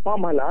kumita ng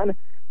pamahalaan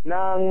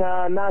ng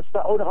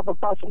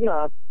nakapagpasok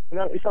na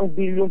ng 1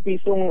 billion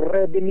pisong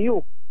revenue.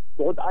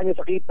 Bukod niya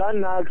sa kita,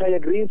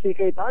 nag-agree si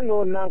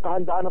Cayetano ng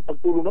kahandaan ng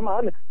pagtulong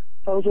naman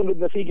sa susunod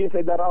na SEA Games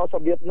na idaraos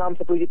sa Vietnam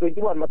sa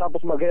 2021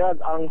 matapos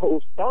maghayag ang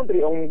host country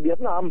ang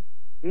Vietnam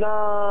na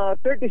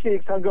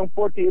 36 hanggang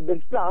 40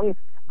 events lang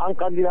ang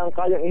kanilang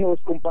kayang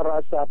i-host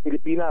kumpara sa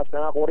Pilipinas.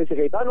 Nangako rin si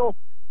Cayetano,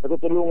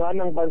 natutulungan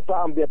ng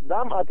bansa ang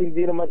Vietnam at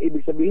hindi naman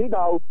ibig sabihin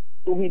daw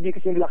kung hindi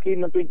kasing laki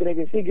ng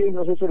 2019 SEA Games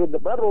na susunod na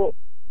laro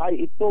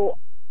ay ito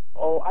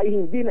o ay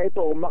hindi na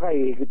ito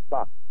makahigit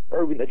pa.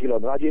 Erwin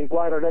Aguilon, Radyo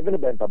Inquirer,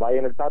 11:90,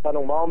 bayan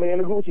nagtatanong, mamaya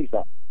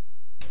nag-uusisa.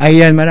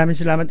 Ayan, maraming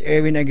salamat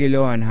Erwin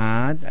Aguilon,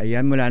 ha?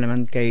 Ayan, mula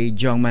naman kay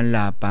Jongman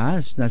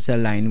Lapas, nasa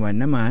line 1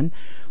 naman.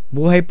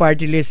 Buhay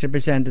Party List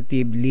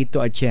Representative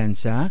Lito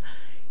Atienza,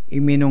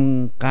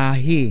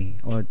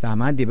 iminungkahi, o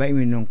tama, di ba?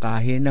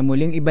 Iminungkahi na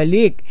muling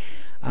ibalik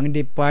ang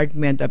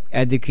Department of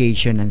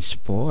Education and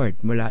Sport.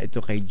 Mula ito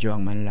kay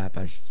Jongman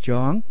Lapas.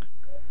 Jong?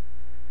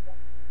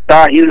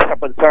 Dahil sa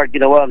bansa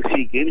ginawa ang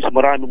SEA Games,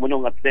 marami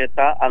munong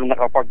atleta ang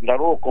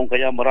nakapaglaro, kung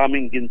kaya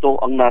maraming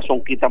ginto ang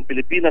nasungkit ang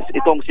Pilipinas.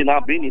 Itong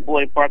sinabi ni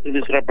Buhay Party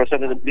List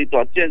Representative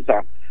Lito Atienza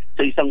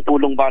sa isang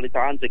tulong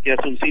balitaan sa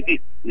Quezon City.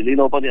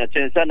 Nilinaw pa ni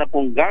Atienza na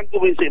kung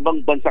gagawin sa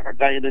ibang bansa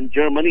kagaya ng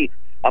Germany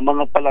ang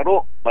mga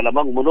palaro,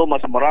 malamang muno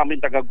mas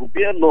maraming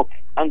taga-gobyerno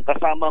ang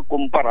kasama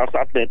kumpara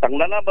sa atletang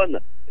lalaban.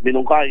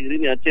 Binungkahi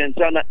rin ni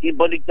Atienza na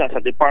ibalik na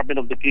sa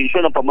Department of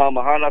Education ang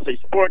pamamahala sa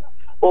sport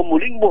o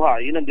muling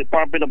buhayin ng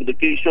Department of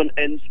Education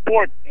and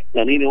Sport.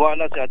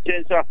 Naniniwala si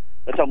Atienza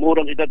na sa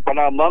murang edad pa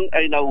lamang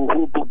ay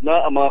nahuhubog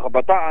na ang mga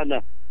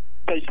kabataan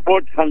sa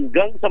sport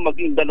hanggang sa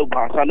maging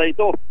dalubhasa na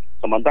ito.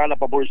 Samantala,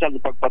 pabor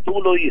siyang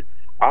pagpatuloy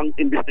ang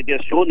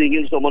investigasyon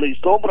hingil sa umano'y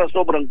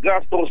sobrang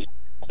gastos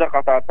sa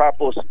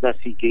katatapos na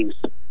SEA Games.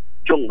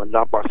 Jong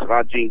Manlapas,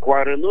 Radyo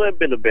Inquirer,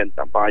 9:90,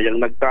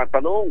 bayang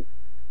nagtatanong,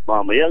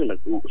 mamayang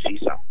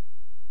nag-uusisa.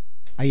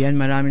 Ayan,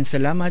 maraming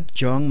salamat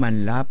Jong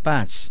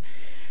Manlapas.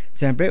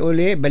 Siyempre,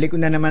 uli, balik ko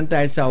na naman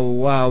tayo sa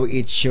Wow,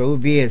 It's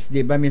Showbiz.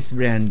 Di ba, Miss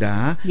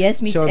Brenda?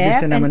 Yes, Miss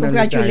Showbiz F. na And naman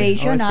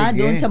congratulations sige.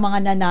 doon sa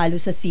mga nanalo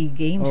sa SEA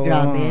Games. Oo,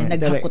 Grabe,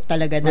 naghakot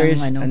talaga ng,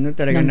 first,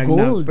 talaga ng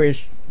gold.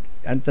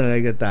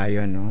 Talaga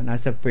tayo, no?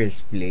 Nasa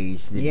first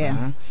place, di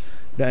ba?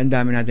 Yeah. Ang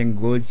dami natin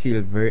gold,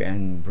 silver,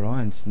 and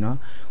bronze, no?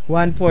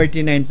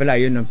 149 pala,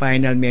 yun, no?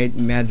 Final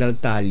medal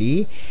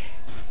tally.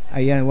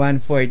 Ayan,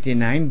 149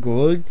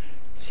 gold,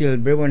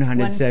 silver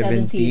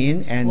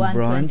 117 and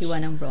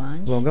 121 ang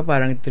bronze. Bongga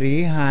parang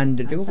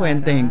 300. Ito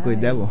kwentahin ko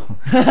daw.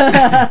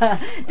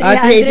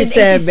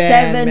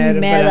 387 meron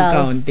medals. palang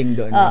counting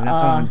doon.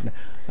 Na-count.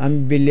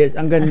 Ang bilis,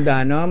 ang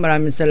ganda, no?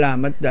 Maraming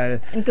salamat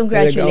dahil and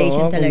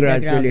congratulations talaga,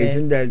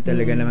 congratulations grabe. dahil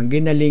talaga naman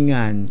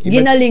ginalingan.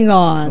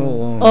 Ginalingan.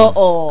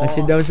 Oo.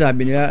 Kasi daw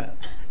sabi nila,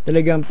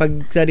 talagang pag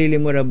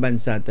sarili mo ra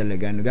bansa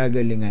talaga, no,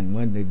 gagalingan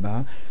mo, di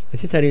ba?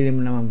 Kasi sarili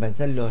mo naman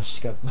bansa,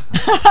 lost ka pa.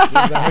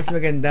 Diba? Mas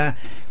maganda,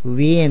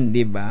 win,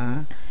 di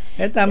ba?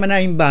 Tama na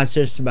yung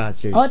buzzers.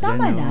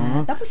 Tama yan,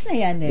 na. Tapos na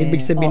yan eh.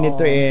 Ibig sabihin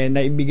nito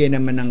naibigay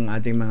naman ng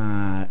ating mga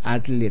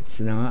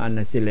athletes, no?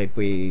 Ano sila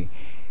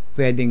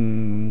pwedeng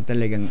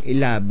talagang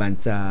ilaban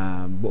sa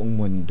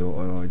buong mundo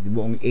o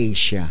buong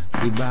Asia,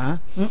 di ba?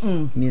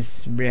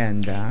 Miss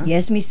Brenda?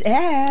 Yes, Miss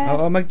F.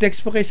 Oo,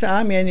 mag-text po kayo sa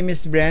amin ni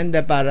Miss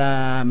Brenda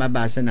para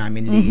mabasa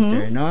namin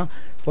later, no?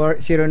 For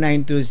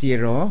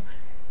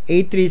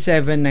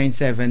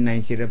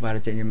 0920-837-9790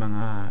 para sa inyong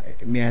mga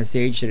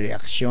message,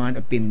 reaction,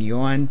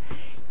 opinion,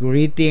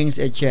 greetings,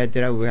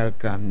 etc.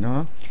 Welcome,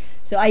 no?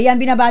 So, ayan,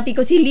 binabati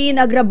ko si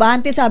Lynn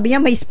Agravante. Sabi niya,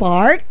 may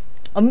spark.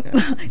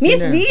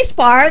 Miss B,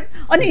 spark?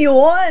 Ano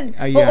yun?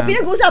 Oo,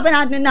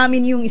 pinag-uusapan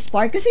namin yung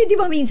spark. Kasi di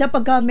ba minsan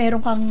pagka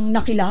meron kang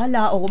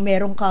nakilala o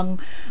meron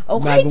kang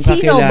kahit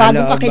sino,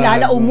 bagong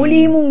kakilala o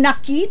muli mong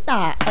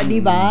nakita,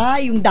 di ba?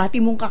 Yung dati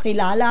mong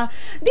kakilala.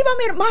 Di ba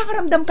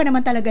makakaramdam ka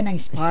naman talaga ng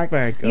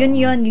spark.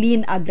 Yun,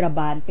 Lynn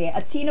Agravante.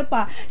 At sino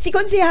pa? Si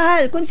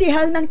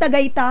Konsehal ng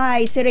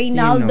Tagaytay, si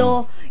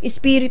Reynaldo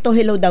Espiritu,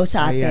 hello daw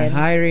sa atin.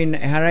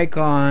 Hi,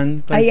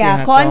 Con.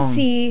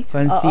 Consi.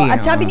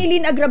 At sabi ni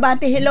Lynn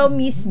Agravante, hello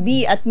Miss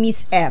B at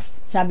Miss F,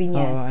 sabi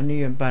niya. Ano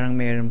yun? Parang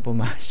mayroon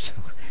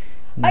pumasok.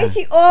 Ay,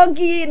 si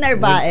Ogie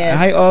Narvaez.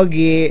 Hi,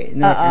 Ogie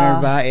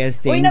Narvaez.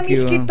 Thank you. Uy,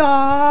 na-miss kita.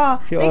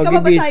 Si Ogie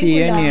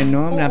busy yan,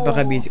 no?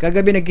 Napaka-busy.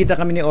 Kagabi nagkita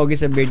kami ni Ogie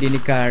sa birthday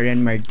ni Karen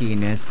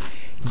Martinez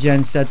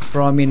dyan sa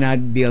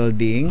Promenade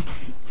Building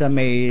sa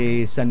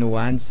may San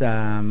Juan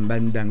sa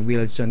bandang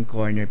Wilson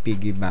Corner,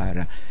 Piggy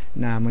Barra,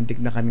 na muntik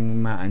na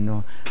kaming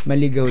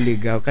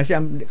maligaw-ligaw kasi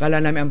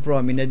kala namin ang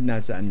promenade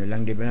nasa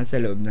lang, di ba,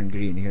 nasa loob ng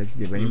Green Hills,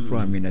 di ba, yung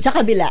promenade sa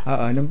kabila.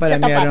 Nung pala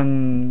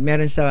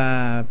meron sa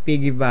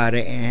Piggy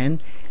Barra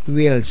and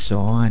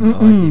Wilson.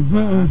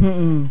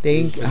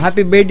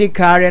 Happy birthday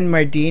Karen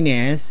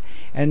Martinez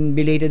and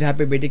belated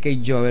happy birthday kay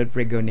Joel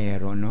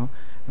Pregonero, no?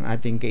 Ang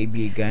ating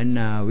kaibigan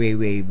na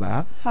way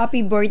back.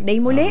 Happy birthday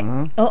muli.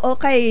 Oo,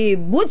 kay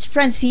Butch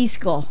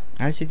Francisco.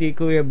 Si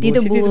Kuya Butch. Tito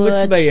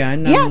Butch ba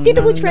yan?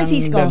 Tito Butch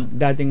Francisco.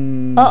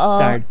 Dating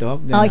Star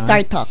Talk.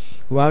 Star Talk.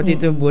 Wow,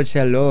 Tito Butch,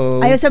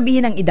 hello. Ayaw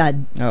sabihin ng edad.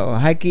 Oo.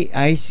 Hi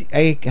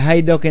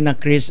daw kina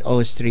Chris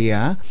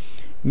Austria,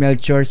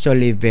 Melchor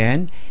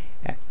Soliven,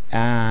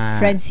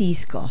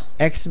 Francisco.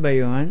 X ba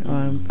yun?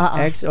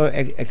 X or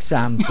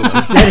example?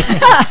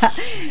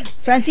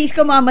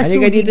 Francisco Mama Halika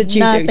Sugig dito, na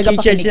Chicha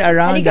tagapakinig. is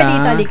around, Halika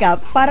dito, halika.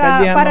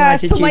 Sabihan mo Para nga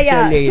si Chicha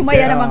later,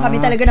 sumaya naman kami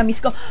talaga.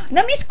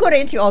 Na-miss ko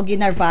rin si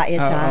Ogie Narvaez,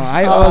 ha?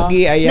 Hi,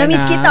 Ogie, ayan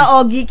na-miss kita,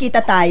 Ogie,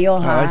 kita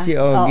tayo, ha? Si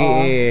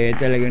Ogie,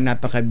 talagang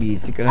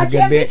napaka-busy. At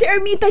siyempre si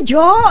Ermita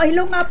Jo.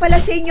 Hello nga pala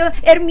sa inyo.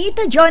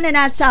 Ermita Jo na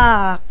nasa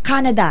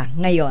Canada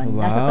ngayon.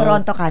 Wow, Nasa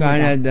Toronto,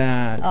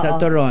 Canada.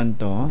 Sa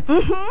Toronto?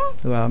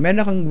 Wow,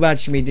 meron akong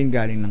batchmate din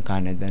galing ng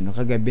Canada. No?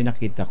 Kagabi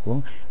nakita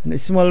ko.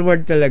 Small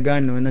world talaga.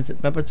 No?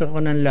 Papasok ko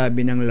ng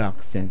lobby ng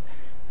Luxen.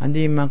 Ando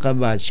yung mga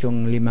kabatch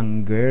kong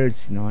 5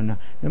 girls. No?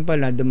 Nung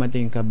pala,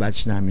 dumating yung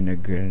kabatch namin na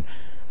girl.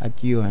 At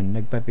yun,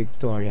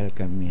 nagpa-pictorial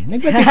kami.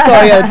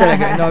 Nagpa-pictorial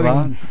talaga.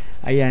 Knowing,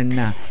 ayan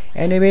na.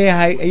 Anyway,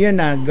 ayun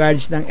na,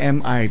 guards ng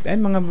MRP. Ay,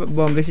 mga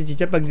bongga si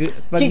Chicha.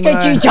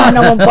 Chicha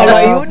naman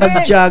pala yun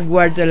Pag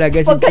Jaguar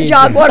talaga si Chicha.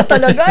 Pagka-Jaguar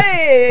talaga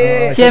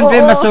eh.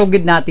 Siyempre,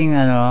 masugid nating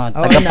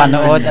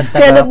tagapanood at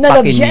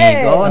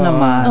tagapakinig. Oo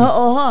naman.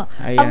 Oo.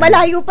 Ang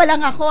malayo pa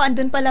lang ako,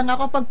 andun pa lang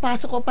ako,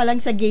 pagpasok ko pa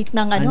lang sa gate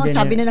ng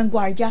sabi na ng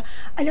gwardiya,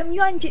 alam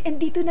nyo,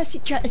 andito na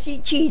si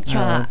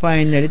Chicha.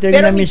 Finally.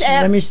 Pero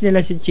na-miss nila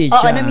si Chicha.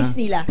 Oo, na-miss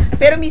nila.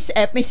 Pero Miss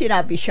F, may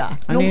sinabi siya.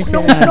 Ano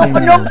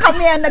Nung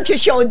kami ang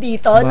nag-show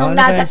dito, nung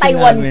nasa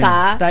Taiwan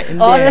ka.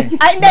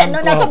 Hindi,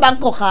 nung nasa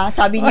Bangkok ka,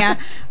 sabi niya,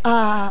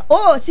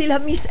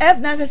 sila Miss F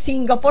nasa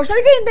Singapore.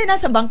 Sabi ko, hindi,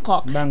 nasa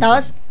Bangkok.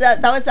 Tapos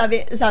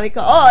sabi ko,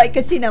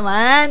 kasi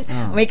naman,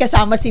 may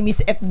kasama si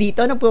Miss F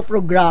dito,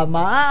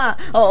 nagpo-programa.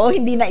 Oo,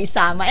 hindi na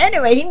isama.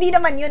 Anyway, hindi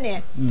naman yun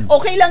eh.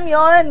 Okay lang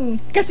yun.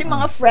 Kasi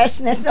mga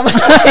freshness naman.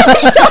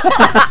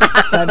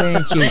 Sabi ni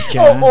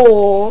Chicha.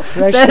 Oo.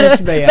 Freshness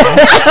ba yan?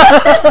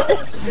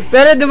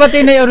 Pero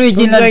dumating na yung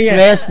original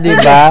press, di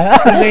ba?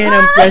 Kung ganyan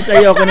ang press,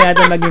 ayoko na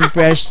yata maging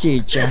press,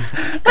 Chicha.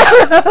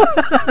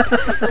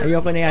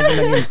 Ayoko na yata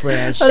maging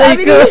press.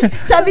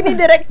 Sabi ni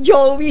Direk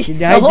Joey.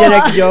 Hi,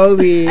 Direk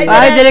Joey.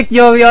 Hi, Direk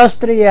Joey,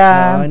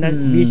 Austria.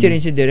 Busy rin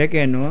si Direk,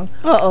 no?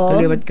 Oo.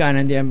 Kaliwat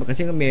kanan diyan.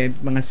 Kasi may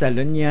mga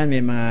salon yan, may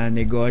mga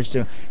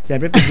negosyo.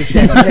 Siyempre, pag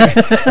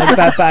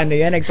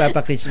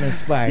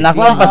nagpapa-Christmas party.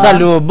 Naku, ang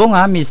pasalubong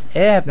ha, Miss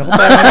F. Naku,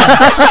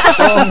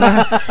 oo nga,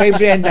 kay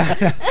Brenda.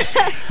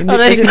 Hindi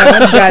kasi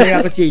naman galing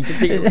ako, Chicha.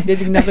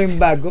 Titignan ko yung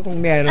bago kung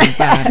meron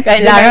pa.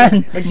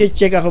 Kailangan.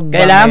 Mag-check ako ba.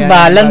 Kailangan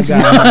balance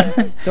na.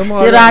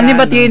 Si Rani,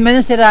 batiin mo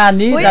yun si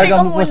Rani. Uy,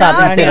 talagang po sa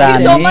atin si Rani.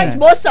 Thank you so much,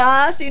 boss,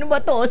 ha? Sino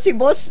ba to? Si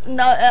boss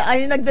na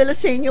nagdala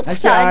sa inyo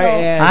si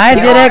RS. Hi,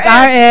 Direk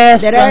RS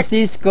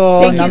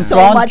Francisco. Thank you so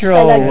much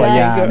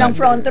talaga. Ng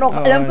front row.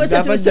 Alam ko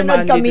sa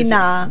susunod kami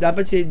na.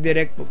 Dapat si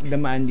Direk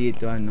damaan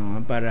dito,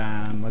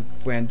 para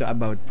magkwento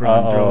about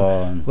front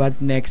row.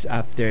 What next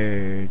after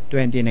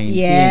 2019,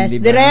 yes,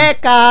 diba?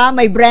 Direk,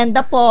 may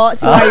Brenda po,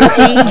 si Warrior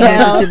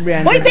Angel.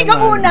 Hoy, teka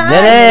muna.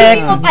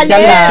 Direk,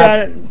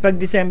 pag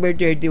December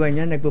 31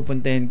 yan,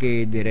 nagpupuntahin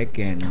kay Direk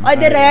yan.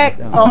 Direk.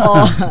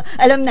 Oo.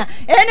 Alam na.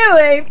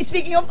 Anyway,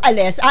 speaking of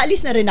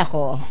aalis na rin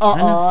ako.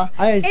 Oo.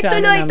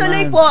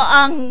 Tuloy po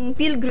ang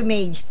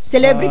pilgrimage,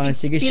 celebrity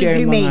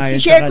pilgrimage.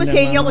 I-share ko sa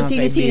inyo kung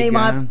sino-sino yung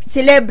mga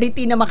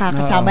celebrity na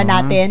makakasama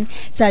natin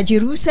sa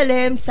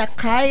Jerusalem, sa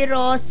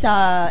Cairo,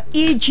 sa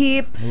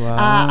Egypt.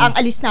 Ang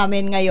alis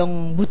namin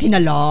ngayong buti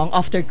na lang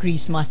after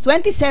Christmas.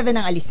 27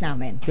 ang alis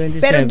namin.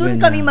 Pero doon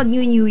kami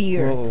mag-New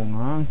Year. Oo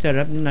nga. Ang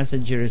sarap na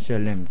nasa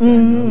Jerusalem ka,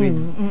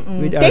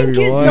 with our Thank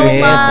you so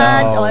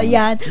much.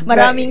 Yan.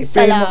 Maraming salamat.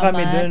 Pray mo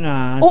kami doon,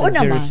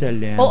 sa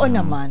Jerusalem. Oo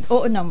naman.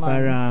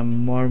 Para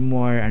more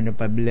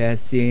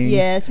blessings.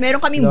 Yes.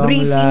 Meron kaming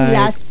briefing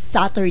last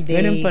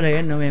Saturday. Ganun pala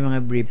yan, no? May mga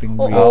briefing.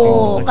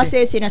 Oo.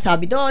 Kasi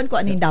sinasabi doon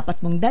kung ano yung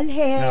dapat mong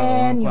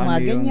dalhin, yung mga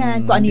ganyan,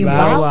 kung ano yung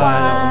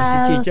bawal.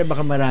 Si Chicha,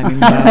 baka maraming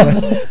bawal.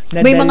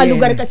 May mga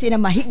lugar kasi na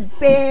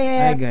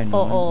mahigpit. Ay, ganun.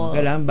 Oo.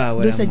 Kailangan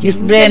bawal. Miss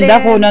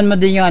Brenda, kunan mo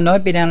din yung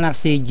pinanganak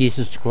si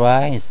Jesus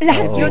Christ.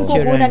 Lahat yun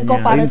kukunan ko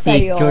para sa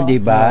iyo. Picture,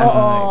 di ba?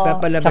 Oo.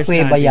 Sa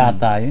kuweba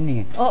yata yun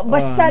eh.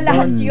 Basta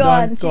lahat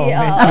yun.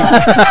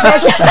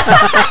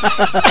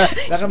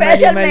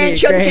 Special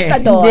mention kita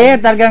doon. Hindi,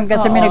 talagang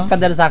kasi may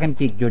nagpadala sa akin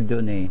picture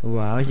doon eh.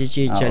 Wow, si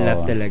Chicha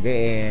Love talaga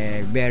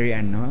very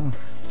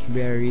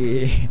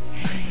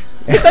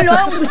Ikaw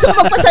lang, gusto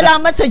ko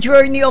magpasalamat sa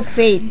Journey of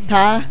Faith,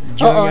 ha?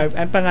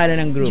 Ang pangalan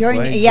ng grupo.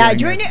 Journey,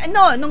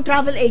 nung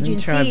travel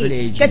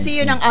agency.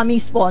 Kasi yun ang aming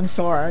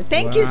sponsor.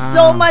 Thank you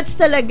so much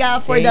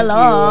talaga for the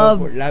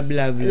love.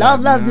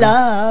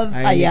 Love.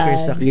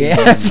 Ayan.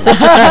 Yes.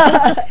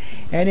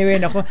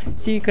 Anyway,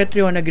 si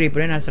Catriona Gray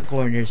pa rin nasa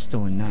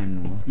cornerstone na,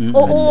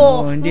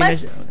 Oo.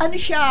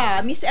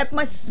 Siya, Miss F,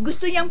 mas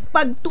gusto niyang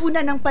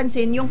pagtunan ng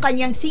pansin yung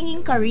kanyang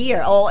singing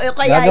career.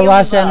 Gagawa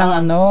siya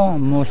ng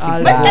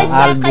musika,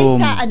 album.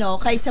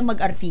 Kaysa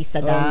mag-artista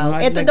daw.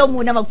 Ito daw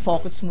muna,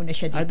 mag-focus muna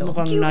siya dito. At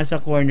mukhang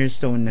nasa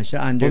cornerstone na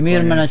siya.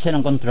 Pumirma na siya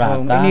ng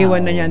kontrata.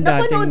 Iniwan na niya ang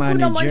dating manager. Napanood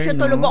ko naman siya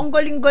talaga. Ang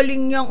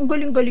galing-galing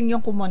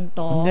niyang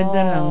kumanta. Ang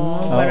ganda lang.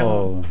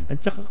 At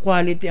saka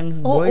quality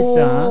ang voice,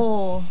 ha?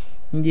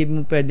 Hindi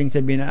mo pwedeng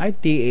sabihin na, ay,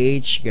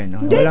 TH,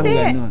 gano'n. Hindi, Walang hindi.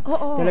 gano'n.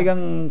 Oo.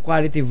 Talagang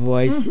quality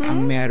voice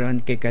ang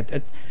meron kay Kat.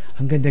 At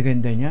ang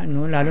ganda-ganda niya,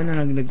 no? Lalo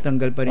na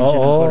nagtanggal pa rin siya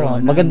ng Oo,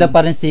 corona. maganda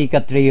pa rin si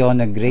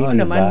Catriona Gray, Oo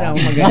di naman, ba?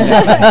 maganda.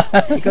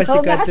 Ikaw si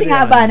Oo nga, kasi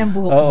Catriona. haba ng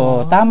buhok Oo,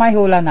 mo. tama yung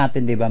hula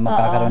natin, di ba?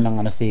 Magkakaroon ng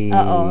ano si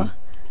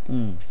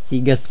si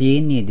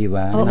Gasini, di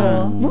ba?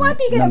 Oo.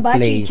 Bumati ka na ba,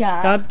 place. Chicha?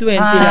 Top 20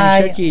 lang siya,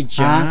 Ay,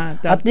 Chicha.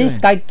 Top at least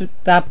 20. kahit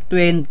top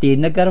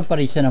 20, nagkaroon pa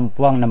rin siya ng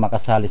puwang na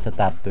makasali sa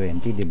top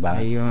 20, di ba?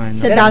 Ayun.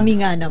 Sa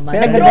dami nga naman.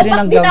 pero Nag-throwback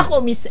ganda rin din ang ako,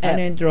 Miss F.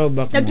 Ano yung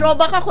throwback mo?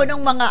 Nag-throwback ako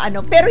ng mga ano,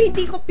 pero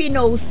hindi ko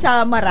pinost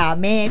sa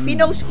marami.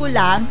 Pinost ko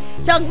lang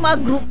sa mga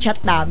group chat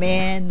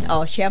namin.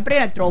 Oh,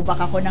 syempre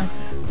nag-throwback ako ng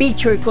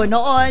picture ko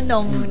noon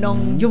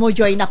nung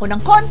jumo-join ako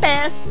ng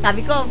contest.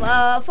 Sabi ko,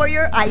 for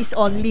your eyes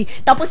only.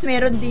 Tapos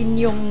meron din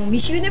yung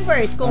Miss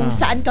Universe kung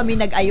saan kami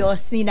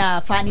nag-ayos ni na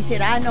Fanny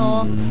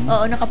Serrano.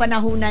 Oo,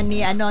 nakapanahunan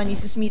ni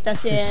Susmita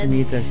Sen.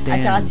 Susmita Sen. At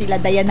saka sila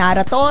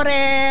Dayanara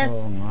Torres.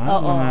 Oo nga,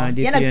 Oo. mga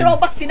dito Yan, yan.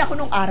 nag-throwback din ako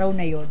nung araw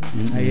na yon.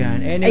 Ayan.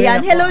 Anyway, Ayan,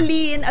 ako- hello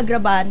Lynn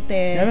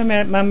Agrabante.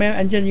 Mamaya,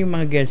 andyan yung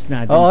mga guest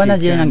natin. Oo, Chicha,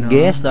 nandiyan ang no?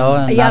 guest. Oo,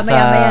 Ayan,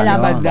 maya-maya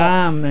lamang.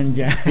 Madam,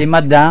 nandyan. Si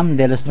Madam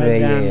de los Madam,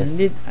 Reyes.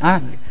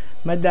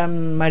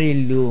 Madam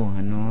Marilu,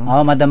 ano?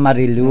 Oh, Madam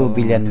Marilu Oo.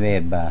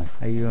 Villanueva.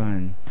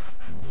 Ayun.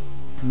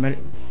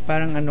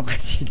 Parang ano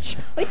kasi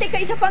siya. Uy, teka,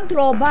 isa pang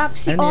throwback,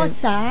 si Ano yan?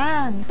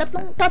 Osang.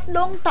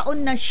 Tatlong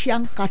taon na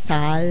siyang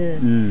kasal.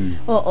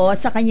 Mm. Oo,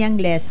 sa kanyang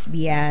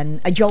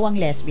lesbian, jowang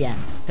lesbian.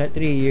 3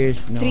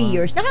 years, no? 3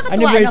 years.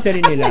 Nakakatuwa,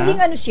 Anniversary At nila.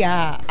 naging ano siya,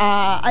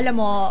 alam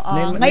mo,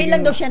 ngayon Naging-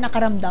 lang daw siya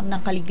nakaramdam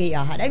ng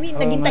kaligayahan. I mean,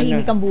 Oo, naging nga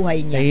tahimik na. ang buhay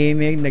niya.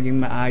 Tahimik, naging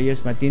maayos,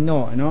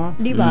 matino, no?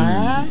 Di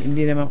ba?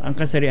 Hindi naman, ang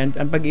kasarian,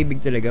 ang pag-ibig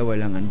talaga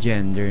walang ang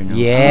gender, no?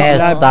 Yes,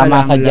 Love tama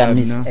lang, ka dyan, love,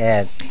 Miss no?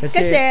 Ed.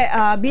 Kasi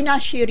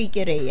binash si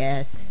Ricky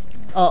Reyes.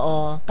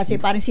 Oo, kasi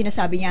parang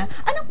sinasabi niya,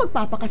 anong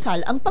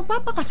pagpapakasal? Ang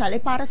pagpapakasal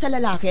ay para sa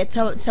lalaki at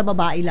sa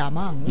babae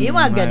lamang. Yung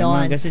mga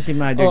ganon. Kasi si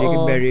Mother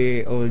Oo.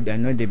 very old,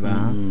 di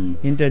ba?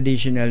 Yung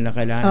traditional na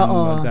kailangan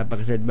Oo.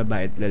 magpapakasal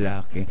babae at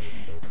lalaki.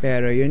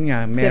 Pero yun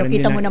nga, Pero meron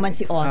kita din mo na- naman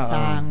si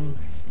Osang.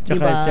 Tsaka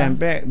Diba?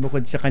 siyempre,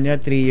 bukod sa kanila,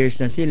 3 years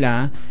na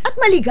sila. At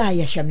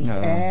maligaya siya, Miss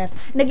Oo.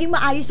 F. Naging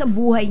maayos ang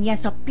buhay niya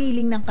sa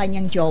piling ng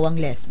kanyang jowang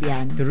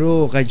lesbian.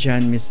 True ka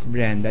dyan, Miss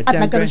Brenda. At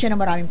nagkaroon siya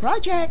ng maraming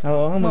project.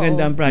 Oo,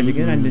 maganda ang project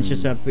yun. Mm. Nandun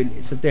siya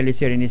sa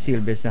teleserye ni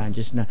Silvia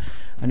Sanchez na,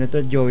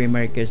 Joey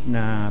Marquez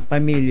na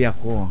Pamilya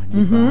Ko,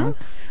 di ba?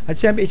 At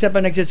siyempre, isa pa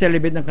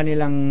nagsa-celebrate ng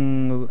kanilang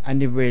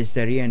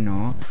anniversary,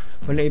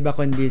 wala iba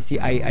kundi si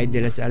Ai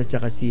de las Alas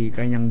at si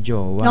kanyang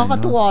jowa,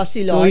 Nakakatuwa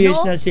sila, 2 years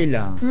no? na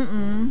sila.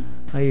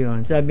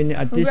 Ayun, sabi ni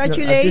at least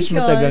Congratulations.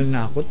 matagal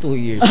na ako, 2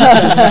 years.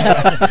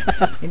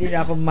 Hindi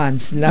na ako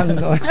months lang,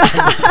 no?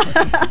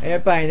 Ay,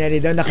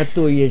 finally daw, naka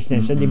 2 years na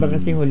siya. Di ba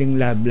kasi huling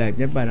love life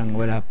niya, parang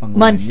wala pang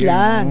Months 1 year,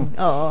 lang.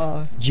 no? Oo.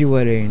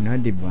 Jiwalay na,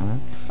 di ba?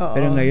 Oo.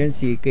 Pero ngayon,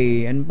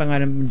 anong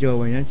pangalan ng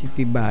jowa niya? Si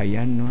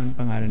Tibayan, no? Anong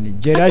pangalan ni At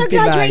Gerald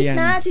nag-graduate Tibayan.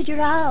 na si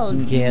Gerald.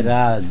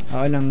 Gerald.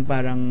 Oo, ng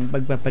parang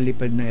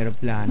pagpapalipad ng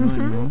eroplano,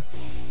 ano?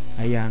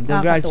 Ayan. Nakakatuwa.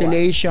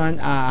 Congratulations,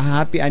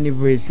 happy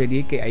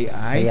anniversary kay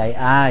Ai.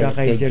 Ay,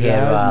 Saka kay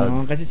Gerald,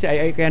 no? Kasi si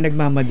Ai kaya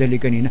nagmamadali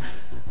kanina.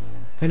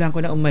 Kailangan ko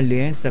na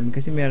umalis, sabi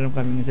kasi meron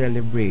kaming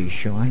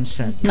celebration,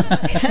 sabi.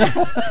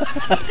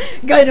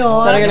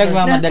 Ganon. Talaga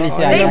nagmamadali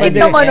si Ai. Nainggit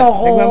naman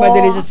ako.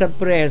 Nagmamadali siya sa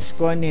press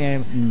con eh.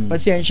 Mm.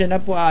 Pasensya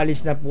na po,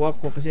 alis na po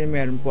ako kasi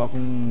meron po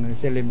akong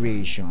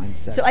celebration.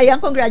 Sabi. So,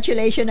 ayan,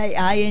 congratulations ay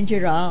and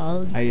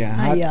Gerald. Ayan.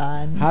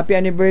 Ayan. Happy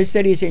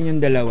anniversary sa inyong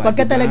dalawa.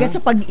 Pagka diba? talaga sa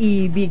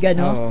pag-ibig,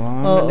 ano?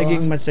 Oo.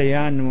 Naging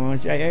masaya, no?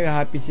 Si Ai,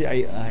 happy si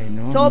Ai,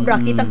 no? Sobra,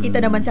 kitang-kita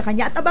naman sa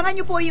kanya. At abangan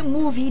nyo po yung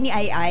movie ni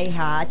Ai,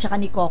 ha? At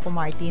saka ni Coco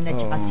Martin, at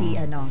saka si,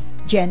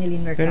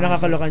 Jeneline Mercado. Pero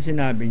nakakalokan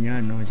sinabi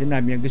niya, no?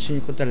 Sinabi niya, gusto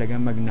niya ko talaga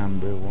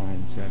mag-number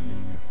 1, sabi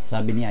niya.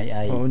 Sabi ni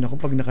Ai. Oo, naku,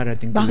 pag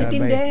nakarating Bakit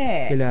hindi?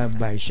 Kila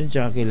Bison,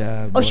 tsaka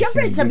kila O,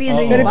 syempre, Bossing sabihin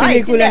Vic. rin Pero yung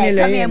pelikula nila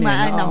kami yun, ang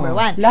oo. number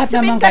 1. Lahat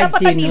naman kahit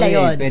karapatan sino nila eh,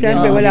 yun. pwede Siyempre,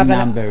 maging wala ka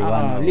na, number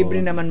 1. libre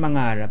naman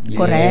mangarap.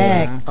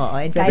 Correct. Diba? Oo,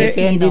 and Sabi, kahit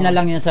Depende sino. na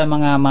lang yan sa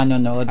mga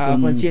manonood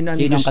kung sino ang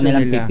sino ang gusto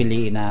kanilang nila.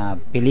 pipiliin na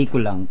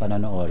pelikulang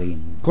panonoorin.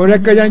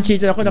 Correct ka dyan,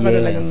 Chicha. Ako Yes.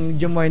 nakalagang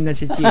jumoin na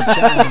si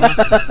Chicha.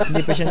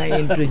 Hindi pa siya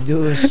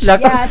na-introduce.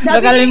 Yeah, sabi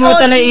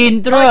Nakalimutan ni na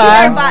intro,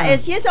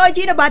 Yes,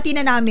 OG, nabati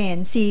na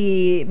namin si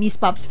Miss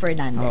Pops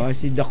Fernandez. Oo,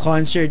 si The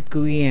Concert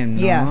Queen,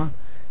 no? Yeah.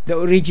 The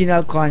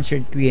original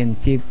Concert Queen,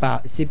 si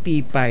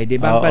Pipay. Di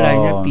ba? Ang Oo. pala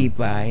niya,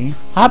 Pipay.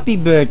 Happy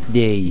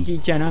birthday! Si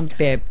Chicha ng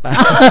Peppa.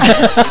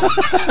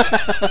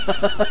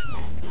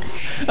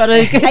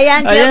 Aray,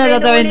 Ayan, syempre,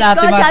 tatawin inulit natin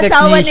ko mga sa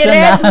asawa ni technician,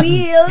 Red ha?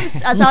 Wheels.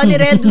 Asawa ni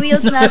Red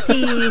Wheels na si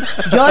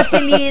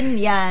Jocelyn,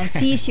 yan,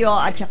 Sisio,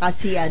 at saka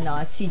si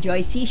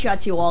Joy Sisio at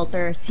si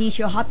Walter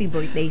Sisio. Happy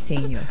birthday sa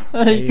inyo.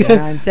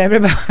 Ayan. Siyempre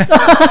ba?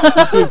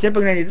 Chicha,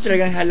 pag nandito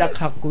talagang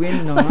halakhak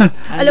queen, no?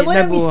 Alam mo,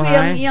 Andit na-miss ko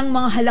yung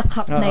mga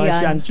halakhak na Oo, yan.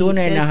 siya ang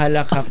tunay Jesus. na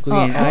halakhak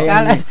queen. Oo. Ayaw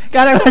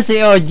Kala ko si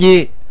OG.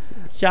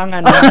 Siya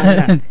ang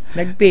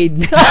nag-paid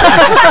na.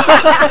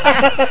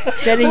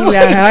 Charing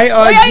lang. Hi,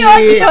 OG.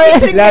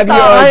 Love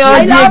you, OG.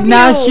 I love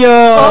Ignacio.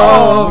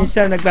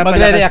 Minsan nagpapalakas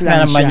Magre-react na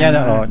lang naman siya.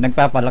 yan.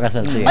 Nagpapalakas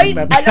na siya. Ay,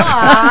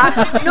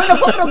 nung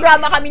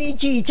nagpo-programa kami ni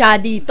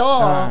Chicha dito.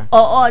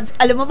 Oo,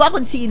 alam mo ba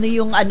kung sino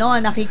yung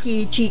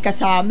nakikichika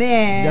sa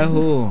amin?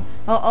 Yahoo.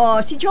 Oo,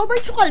 si Jobert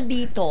Sukal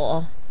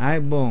dito.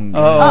 Ay, bong.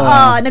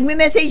 Oo,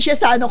 nagme-message siya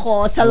sa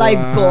sa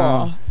live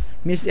ko.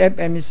 Miss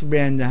FM, Miss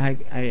Brenda,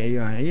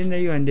 ayun na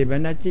yun, di ba?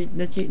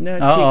 Na-chika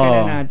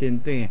na natin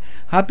to eh.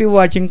 Happy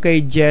watching kay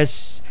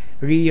Jess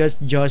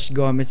Rios, Josh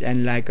Gomez,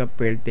 and Laika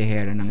Pearl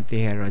Tejero ng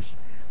Tejeros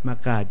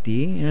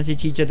Makati. Si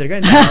Chicha talaga.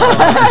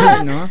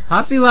 No?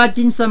 Happy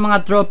watching sa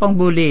mga tropang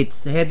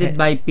bullets headed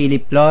by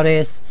Philip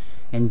Flores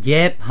and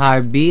Jeff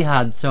Harvey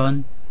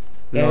Hudson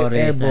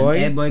Flores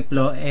and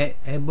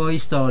Eboy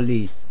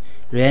Solis,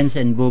 Renz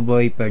and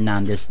Buboy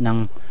Fernandez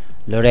ng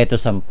Loreto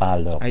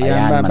Sampaloc.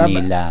 Ayan,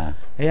 Manila.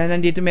 Ayan,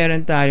 nandito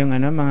meron tayong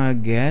mga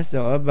guests.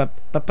 Oo,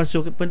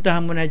 papasukin.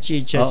 Puntahan mo na,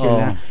 Chicha,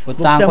 sila.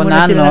 Puntahan ko mo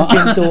na sila ng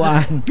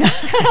pintuan.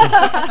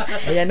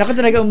 Ayan, ako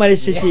talaga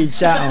umalis si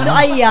Chicha. So,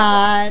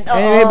 ayan.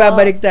 Anyway,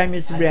 babalik tayo,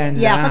 Miss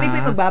Brenda. Yeah, kami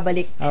po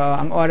magbabalik.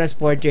 Ang oras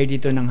 4:30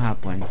 dito ng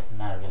hapon.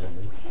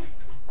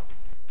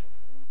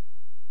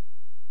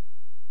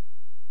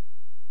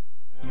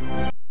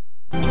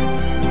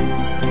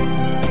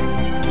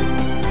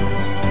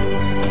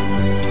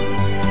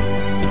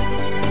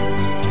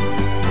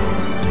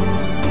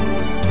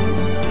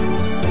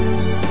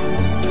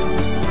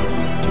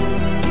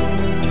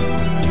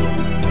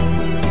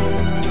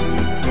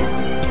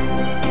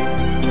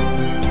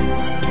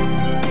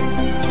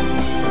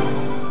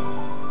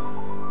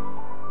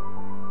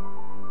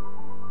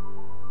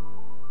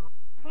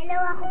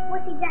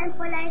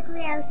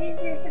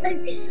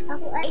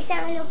 Ako ay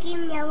isang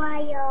leukemia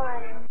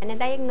warrior.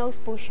 Na-diagnose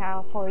po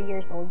siya, 4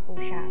 years old po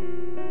siya.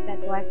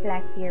 That was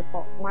last year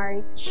po,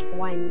 March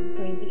 1,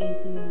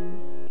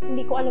 2018.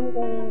 Hindi ko alam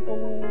kung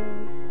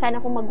saan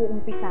ako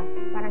mag-uumpisa,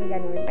 parang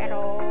ganun.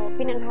 Pero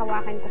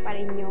pinanghawakan ko pa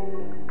rin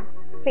yung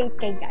faith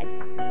kay God.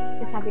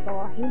 Nasabi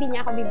ko, hindi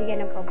niya ako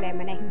bibigyan ng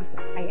problema na hindi ko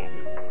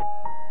kakayanin.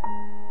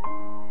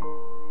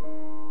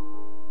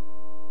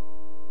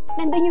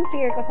 Nandun yung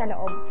fear ko sa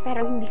loob,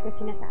 pero hindi ko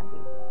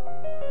sinasabi.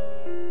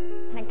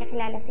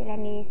 Nagkakilala sila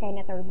ni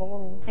Senator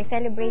Bong.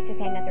 Nag-celebrate si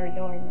Senator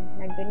doon.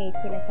 Nag-donate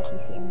sila sa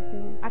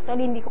PCMC.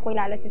 Actually, hindi ko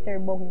kilala si Sir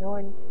Bong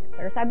noon.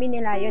 Pero sabi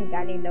nila yun,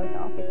 galing daw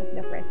sa Office of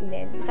the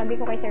President. Sabi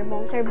ko kay Sir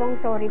Bong,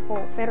 sorry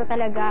po. Pero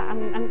talaga,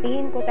 ang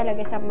tingin ko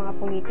talaga sa mga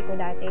politiko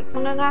dati,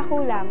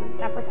 mangangako lang.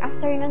 Tapos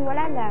after nun,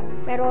 wala lang.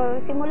 Pero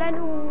simula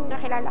nung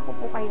nakilala ko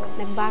po kayo,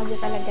 nagbago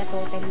talaga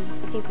totally.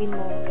 Isipin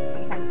mo,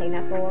 isang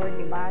senator,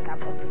 di ba?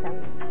 Tapos isang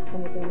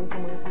tumutulong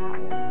sa mga tao.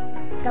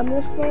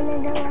 Kamusta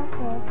na daw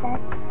ako,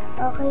 tas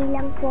okay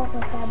lang po ako,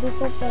 sabi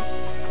ko po.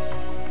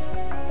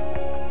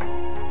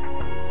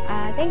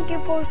 Thank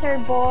you po Sir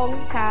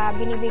Bong sa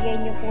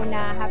binibigay niyo po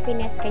na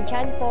happiness kay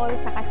John Paul,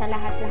 saka sa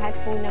lahat-lahat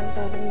po ng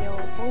tulong niyo.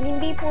 Kung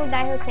hindi po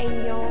dahil sa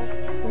inyo,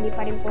 hindi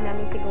pa rin po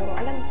namin siguro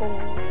alam kung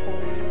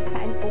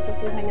saan po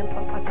kukuha ng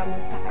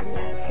pagpagamot sa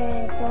kanya.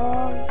 Sir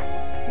Bong,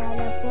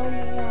 sana po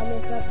marami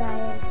po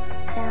tayong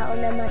tao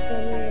na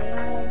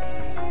matulungan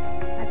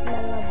at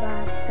mga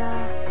bata.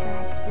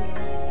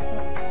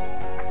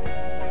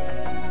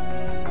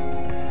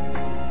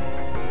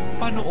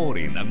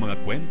 Panoorin ang mga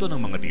kwento ng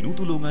mga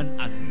tinutulungan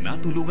at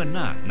natulungan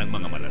na ng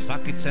mga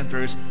malasakit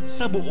centers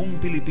sa buong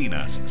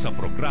Pilipinas sa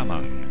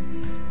programang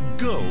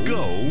Go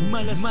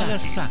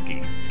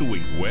Malasakit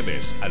tuwing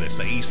Huwebes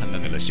alas 6 hanggang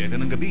alas 7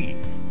 ng gabi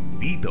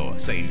dito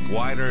sa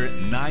Inquirer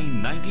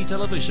 990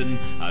 Television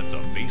at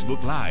sa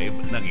Facebook Live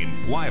ng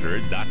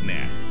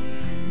Inquirer.net.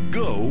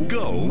 Go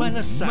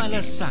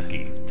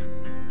Malasakit.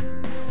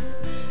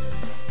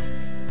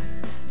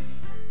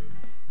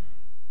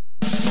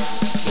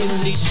 In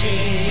these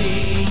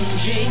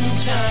changing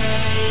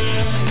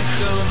times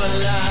of our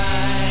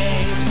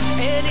lives,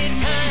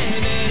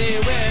 anytime,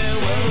 anywhere,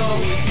 we'll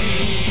always be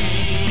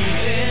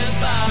there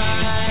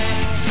by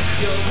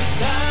your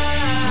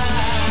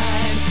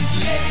side,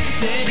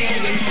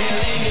 listening and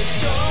telling a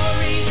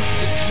story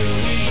that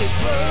truly is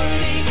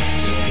worthy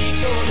to be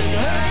told and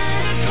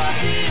heard across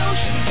the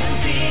oceans and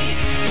seas.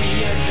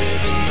 We are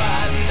driven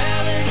by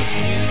balanced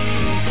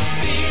news,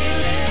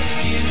 fearless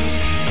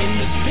views in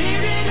the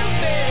spirit of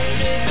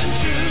fairness and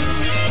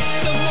truth.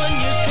 Someone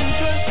you can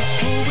trust,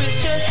 who is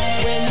just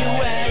when you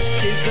ask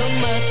is a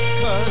must.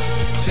 Cause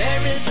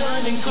there is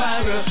an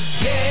inquirer,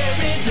 there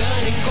is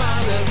an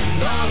inquirer in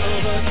all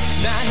of us.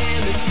 Not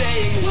him is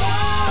saying whoa,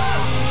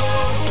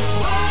 whoa,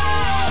 whoa,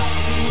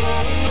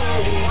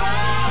 whoa,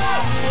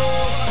 whoa,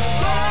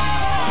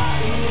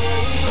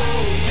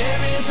 whoa.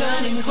 There is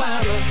an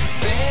inquirer,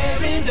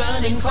 there is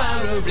an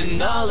inquirer in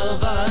all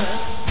of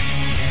us.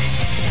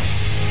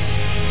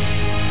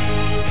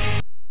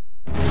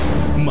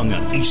 Mga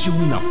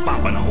isyong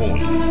napapanahon,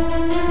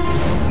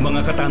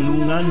 Mga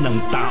katanungan ng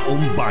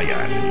taong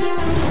bayan.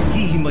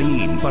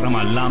 Hihimayin para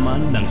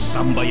malaman ng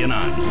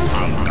sambayanan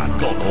ang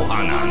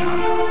katotohanan.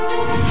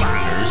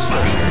 Banner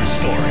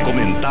Story.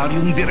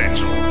 Komentaryong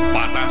diretso,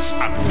 patas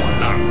at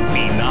walang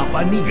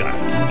pinapanigan.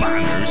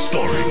 Banner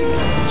Story.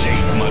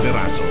 Jake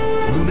Maderazo.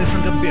 Lunes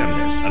hanggang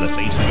Biyernes, alas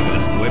 6 hanggang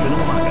alas 9 ng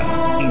umaga.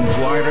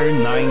 Inquirer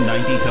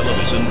 990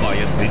 Television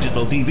via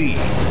Digital TV.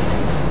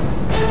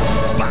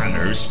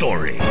 Banner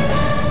Story.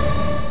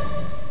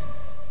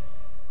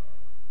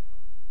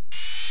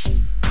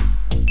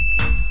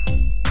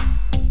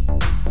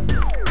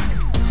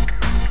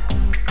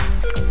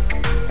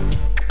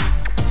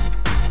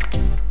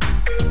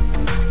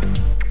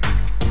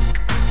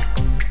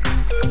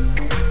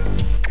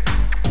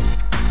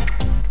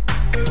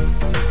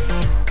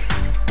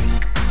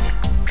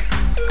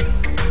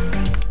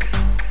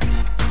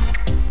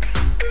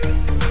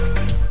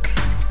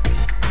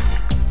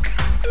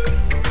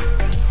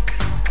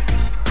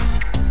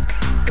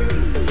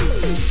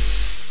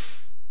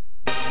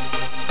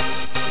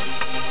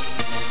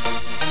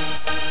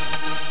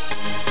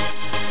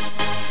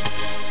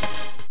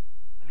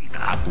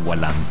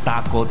 Walang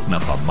takot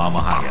na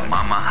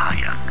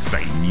pamamahayag sa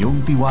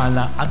inyong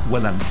tiwala at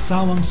walang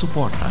sawang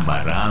suporta.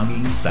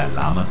 Maraming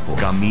salamat po.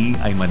 Kami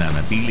ay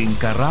mananatiling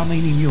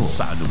karamay ninyo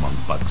sa anumang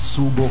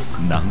pagsubok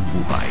ng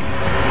buhay.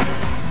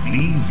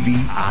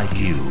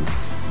 DZIQ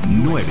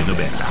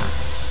 990.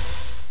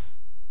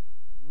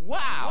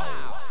 Wow!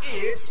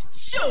 It's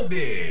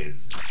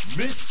Showbiz!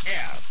 Miss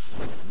F.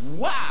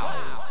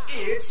 Wow!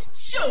 It's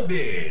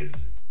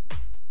Showbiz!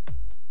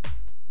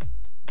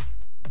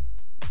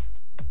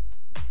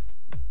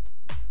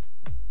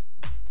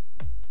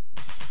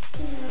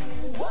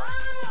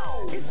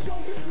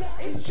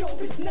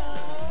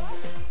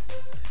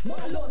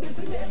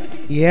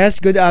 Yes,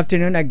 good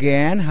afternoon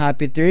again.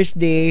 Happy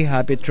Thursday,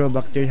 happy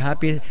Throwback Thursday,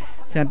 happy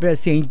siyempre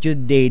St.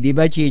 Jude Day, di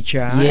ba,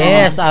 Chicha?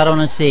 Yes, araw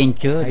ng St.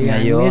 Jude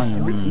ngayon.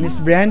 Miss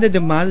Brenda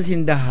Dumatos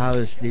in the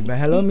house, di ba?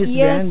 Hello, Miss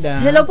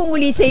Brenda. Hello po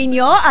muli sa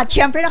inyo. At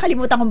syempre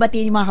nakalimutan kong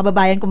batiin yung mga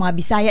kababayan ko, mga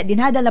Bisaya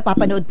din ha, dahil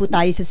napapanood po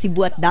tayo sa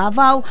Cebu at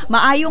Davao.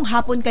 Maayong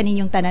hapon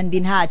kaninyong tanan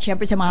din ha. At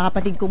syempre sa mga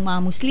kapatid kong mga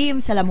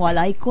Muslim,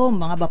 Assalamualaikum,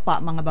 mga bapa,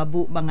 mga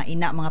babu, mga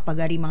ina, mga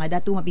pagari, mga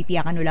datu,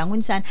 mapipiyakan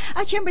ulangunsan.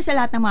 At syempre sa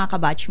lahat ng mga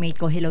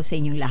kabatchmate ko, hello sa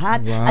inyong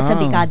lahat. Wow. At sa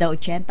Dekada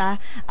 80,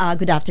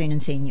 good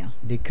afternoon sa inyo.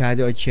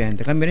 Dekada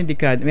 80. Kami rin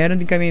meron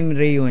din kami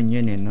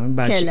reunion no?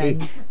 Batch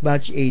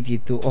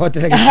 82. Oh,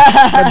 talaga.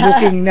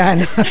 Nag-booking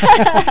na. No?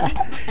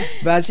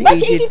 Batch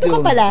 82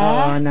 ka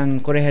pala? Ng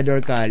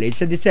Corregidor College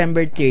sa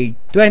December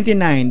 29.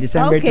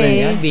 December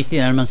 20. Busy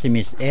na naman si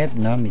Miss F,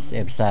 no? Miss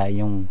F sa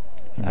yung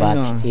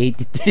Batch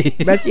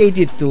 83. Batch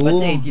 82.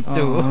 Batch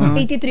 82.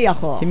 83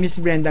 ako. Si Miss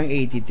Brenda ang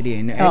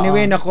 83.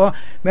 Anyway, nako,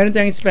 meron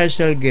tayong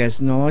special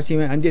guest, no?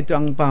 Andito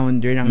ang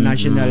founder ng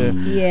national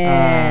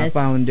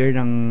founder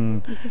ng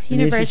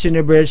Mrs.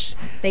 Universe.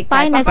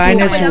 Finest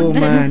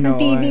Woman.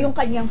 TV yung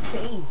kanyang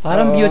face.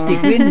 Parang beauty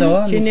queen,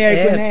 no? Shinare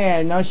ko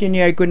na no?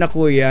 Shinare ko na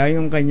kuya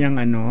yung kanyang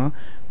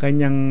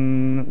kanyang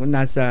kung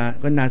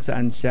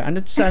nasaan siya.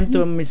 Saan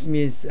to Miss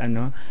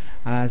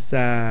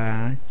sa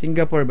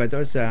Singapore ba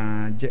to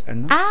sa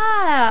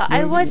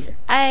I was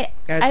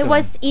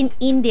in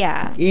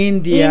India.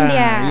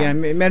 Yeah,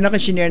 meron akong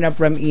shinare na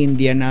from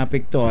India na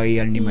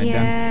pictorial ni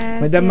Madam.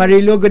 Yes, Madam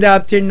Marilu, good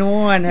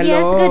afternoon. Hello.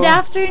 Yes, good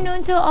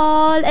afternoon to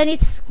all, and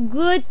it's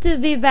good to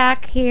be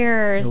back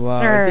here,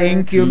 sir.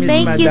 Thank you, Miss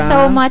Thank Madam. you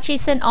so much.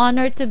 It's an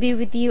honor to be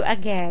with you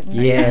again.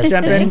 Yes,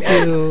 thank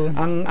you.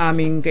 Ang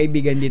aming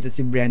kaibigan dito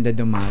si Brenda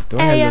Dumato.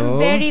 I Hello. am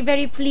very,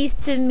 very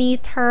pleased to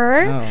meet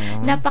her.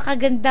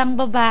 Napakagandang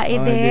babae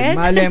din.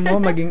 Malay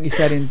mo, maging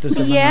isa rin to sa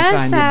mga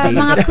Yes, candidate.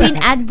 mga queen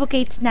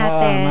advocates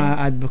natin. Mga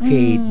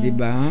advocate, di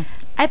ba?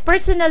 I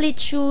personally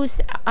choose,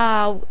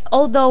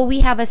 although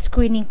we have a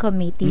screening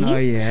committee,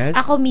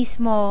 ako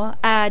mismo,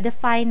 the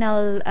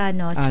final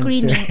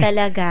screening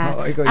talaga,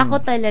 ako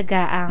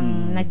talaga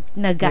ang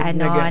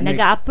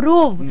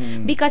nag-approve.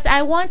 Because I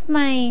want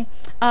my,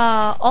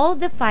 all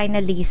the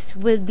finalists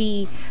will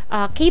be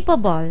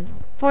capable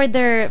for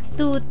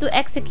to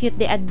execute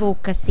the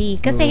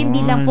advocacy, kasi hindi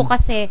lang po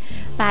kasi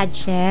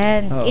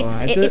pageant.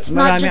 It's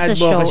not just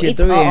a show, it's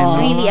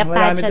really a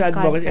pageant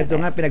contest. Ito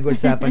nga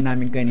pinag-usapan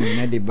namin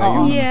kanina, di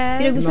ba?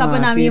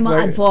 Pinag-usapan namin yung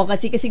mga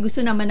advocacy kasi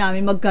gusto naman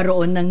namin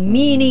magkaroon ng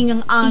meaning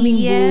ang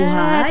aming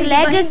buhay.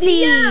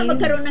 Legacy.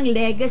 Magkaroon ng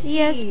legacy.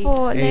 Yes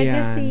po,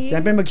 legacy.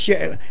 Siyempre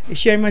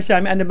share mo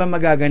sa amin ano ba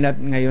magaganap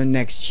ngayon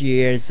next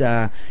year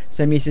sa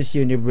Mrs.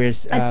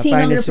 Universe at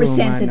sinong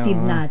representative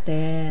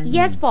natin.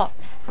 Yes po.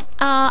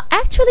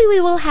 Actually, we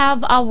will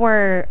have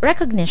our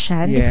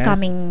recognition this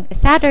coming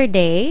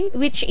Saturday,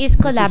 which is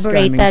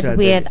collaborated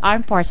with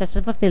Armed Forces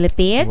of the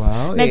Philippines.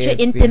 Wow, Medyo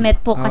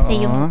intimate po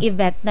kasi yung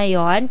event na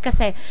yon,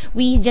 kasi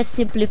we just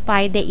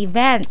simplify the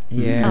event.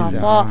 Yes.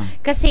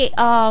 Kasi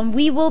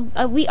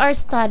we are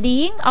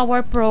studying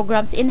our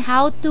programs in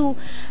how to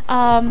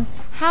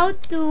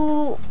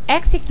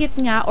execute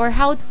nga, or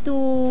how to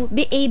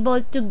be able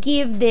to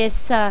give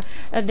this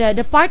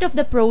the part of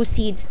the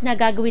proceeds na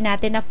gagawin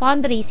natin na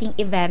fundraising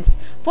events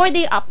events for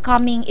the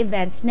upcoming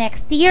events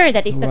next year.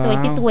 That is the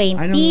 2020.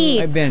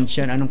 Anong event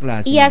yan? Anong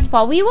klase? Yes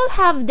po. We will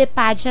have the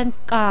pageant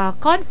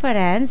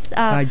conference.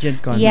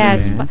 Pageant conference?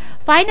 Yes.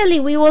 Finally,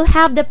 we will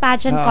have the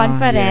pageant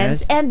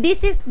conference. Yes. And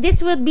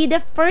this will be the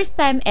first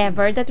time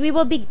ever that we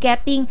will be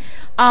getting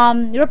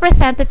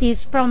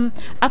representatives from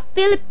a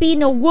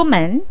Filipino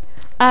woman,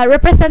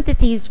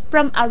 representatives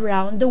from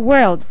around the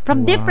world,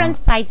 from different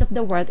sides of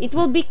the world. It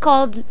will be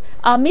called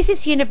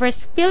Mrs.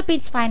 Universe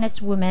Philippines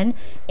Finest Woman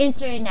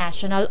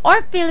International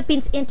or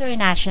Philippines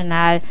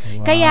International.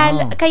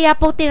 Kaya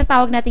po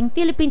tinatawag nating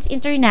Philippines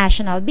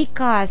International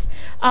because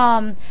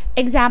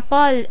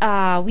example,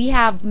 we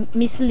have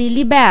Miss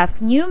Lilibeth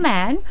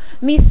Newman.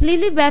 Miss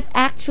Lilibeth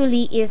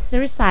actually is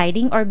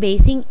residing or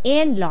basing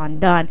in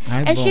London,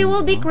 and she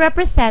will be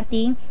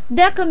representing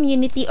the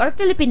community or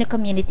Filipino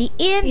community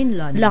in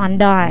London.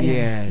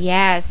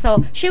 Yes.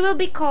 So she will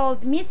be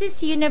called Mrs.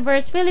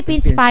 Universe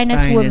Philippines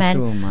Finest Woman.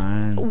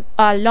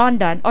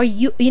 London or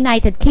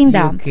United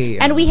Kingdom.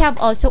 UK, and we have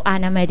also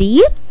Anna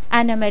Marie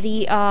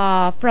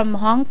from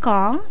Hong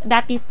Kong.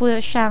 Dati po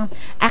siyang,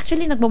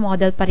 actually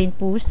nagmo-model pa rin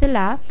po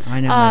sila.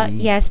 Anna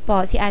Marie. Yes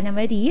po, si Anna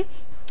Marie.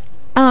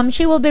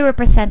 She will be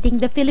representing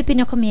the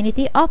Filipino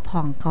community of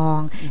Hong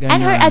Kong.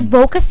 And her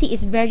advocacy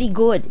is very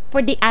good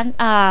for the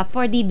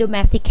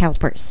domestic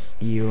helpers.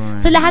 Yun.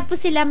 So lahat po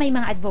sila may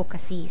mga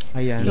advocacies.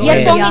 Ayan.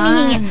 Yan po ang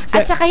hinihingi.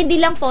 At saka hindi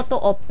lang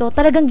photo-opto,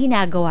 talagang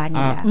ginagawa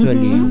nila.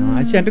 Actually, no?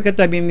 At siyempre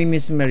katabi ni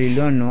Miss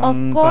Marilyn, no? Of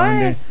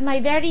course, my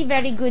very,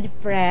 very good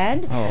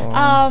friend.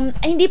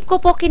 Hindi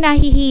ko po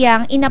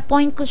kinahihiyang,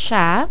 in-appoint ko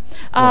siya.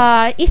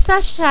 Isa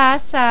siya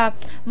sa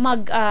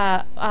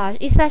mga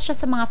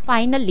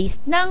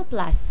finalist ng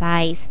plus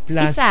size.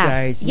 Plus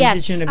size.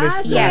 Yes. Mrs. Universe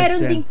so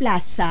meron ding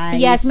plus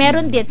size. Yes,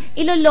 meron din.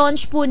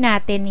 Ilo-launch po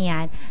natin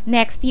yan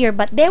next year.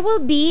 But they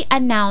will be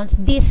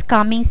announced this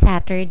coming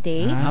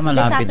Saturday.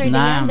 Malapit Saturday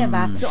na. Yan,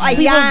 diba? So,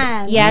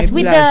 ayan. Yes,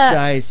 may with plus the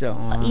size.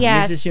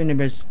 Yes. Mrs.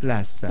 Universe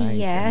plus size.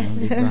 Yes.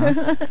 Diba?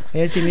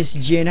 Ayan si Miss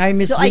Jean. Hi,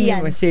 Miss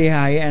Jean. Say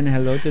hi and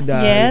hello to the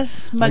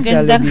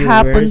magandang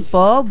hapon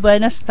po.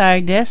 Buenas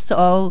tardes to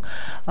all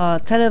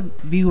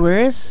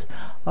televiewers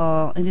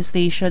in the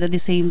station. At the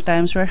same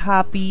time, we're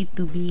happy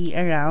to be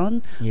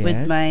around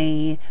with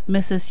my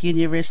Mrs.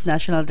 Universe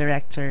National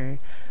Director,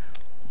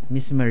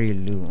 Miss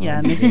Marilu.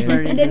 Yeah, Miss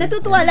Marilu. Hindi,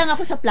 natutuwa lang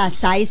ako sa plus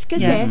size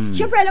kasi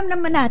syempre alam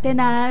naman natin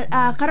na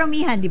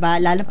karamihan, di ba?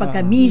 Lalo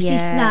pagka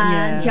misis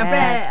na,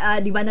 syempre,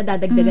 di ba,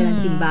 nadadagdagan ng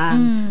timbang.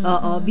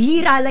 Oo,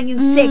 bihira lang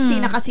yung sexy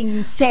na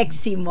kasing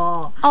sexy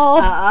mo.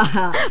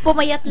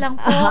 Pumayat lang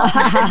po.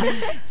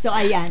 So,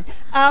 ayan.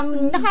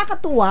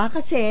 Nakakatuwa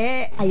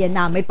kasi, ayan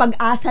na, may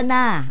pag-asa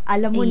na.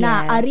 Alam mo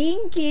na,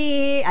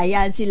 Arinki,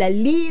 ayan, sila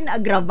Lynn,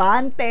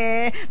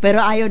 Agravante, pero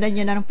ayaw na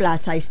niya ng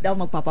plus size daw,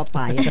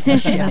 magpapapayat na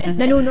siya.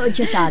 Nanonood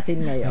siya sa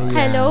atin ngayon.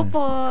 Hello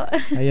po.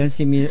 Ayan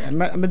si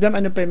Madam,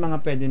 ano pa yung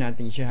mga pwede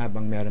natin siya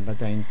habang meron pa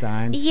tayong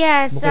time?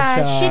 Yes,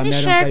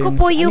 sinishare ko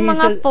po yung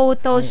mga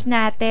photos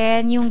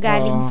natin, yung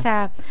galing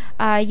sa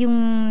yung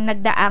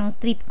nagdaang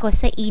trip ko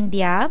sa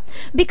India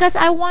because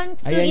I want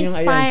to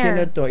inspire.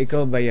 Sino to?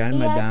 Ikaw ba yan,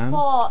 Madam? Yes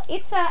po.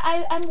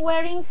 I'm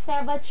wearing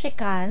Seva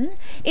Chikan.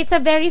 It's a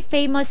very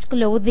famous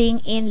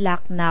clothing in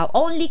Lucknow.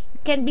 Only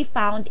can be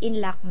found in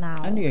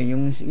Lucknow. Ano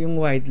yun? Yung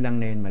white lang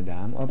na yun,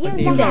 Madam? O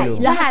pati yung blue?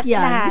 Lahat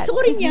yan. Gusto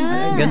ko rin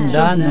yan.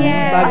 Ganda, no?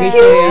 Bagay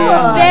sa'yo.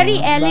 Very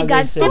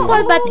elegant.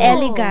 Simple but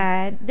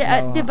elegant.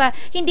 Diba?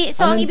 Hindi,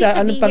 so ang ibig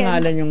sabihin. Anong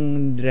pangalan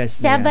yung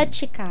dress niya? Seva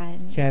Chikan.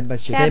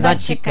 Seva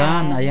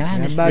Chikan.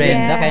 Ayan, Miss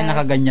Brenda, kaya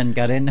nakaganyan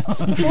ka rin.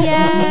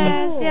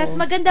 Yes.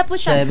 Maganda po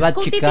siya.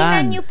 Kung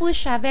titingnan niyo po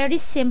siya, very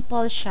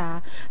simple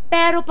siya.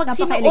 Pero pag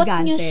sinuot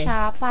niyo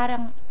siya,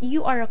 parang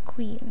you are a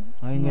queen.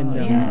 Ay,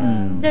 ganda.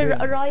 The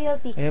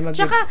royalty.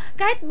 Tsaka,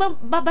 kahit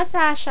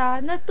babasa siya,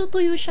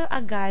 natutuyo siya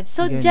agad.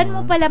 So, dyan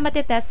mo pala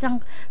matitest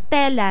ang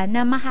tela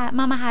na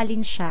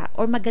mamahalin siya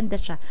or maganda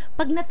siya.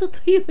 Pag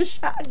natutuyo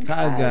siya agad.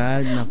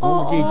 Kaagad. Naku.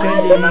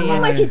 Doon mo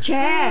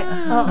ma-check.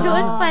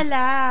 Doon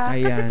pala.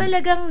 Kasi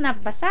talagang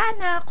nabasa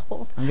na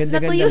ako. Ang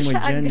ganda-ganda mo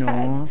dyan,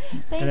 no?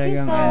 Thank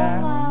you so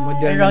much.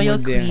 Model na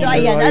model. So,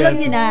 ayan. Alam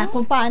niyo na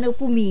kung paano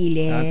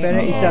pumili.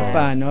 Pero isa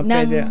pa, no?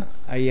 Pwede,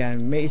 ayan,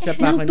 may isa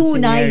pa akong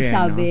tunay,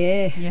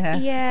 sabi.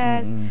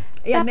 Yes.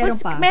 Ayan, tapos,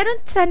 meron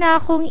sana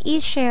akong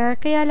i-share,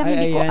 kaya lang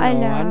hindi ko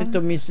alam. Ano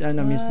to, Miss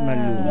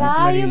Malu?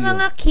 Yung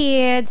mga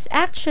kids,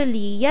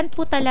 actually, yan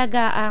po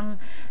talaga ang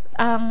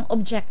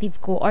objective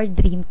ko or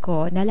dream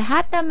ko na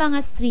lahat ng mga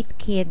street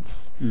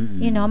kids,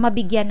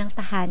 mabigyan ng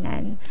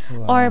tahanan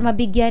or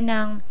mabigyan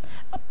ng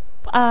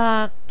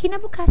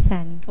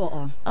kinabukasan.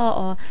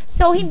 Oo.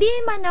 So, hindi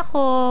man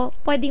ako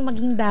pwedeng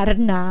maging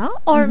Darna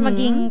or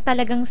maging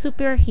talagang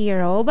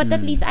superhero, but at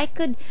least I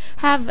could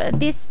have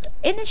this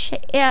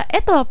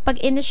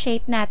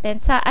pag-initiate natin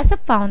as a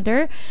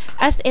founder,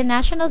 as a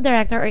national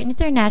director or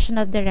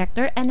international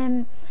director,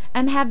 and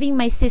I'm having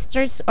my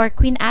sisters or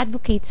queen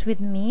advocates with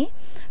me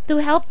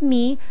to help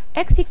me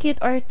execute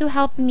or to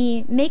help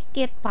me make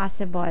it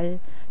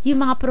possible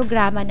yung mga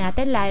programa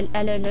natin,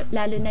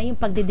 lalo na yung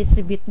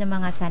pagdidistribute ng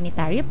mga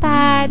sanitary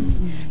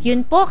pads.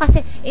 Yun po,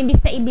 kasi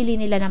imbis na ibili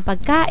nila ng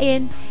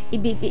pagkain,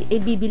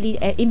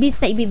 imbis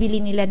na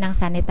ibibili nila ng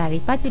sanitary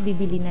pads,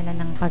 ibibili nila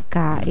ng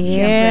pagkain.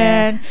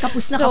 Siyempre,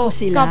 kapos na kapos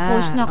sila.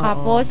 Kapos na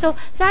kapos. So,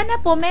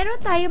 sana po, meron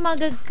tayo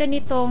mga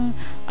ganitong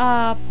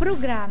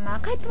programa.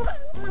 Kahit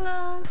mga,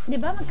 di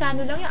ba,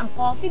 magkano lang yun? Ang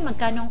coffee,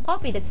 magkano ang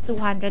coffee? That's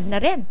 200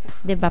 na rin.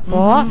 Di ba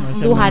po?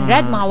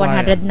 200, mga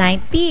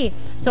 190.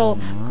 So,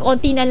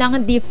 konti na lang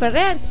ang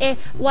difference.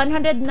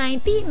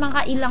 190, mga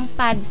ilang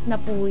pads na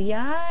po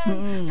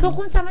yan. So,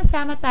 kung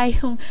sama-sama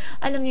tayong,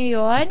 alam nyo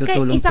yun,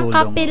 kahit isang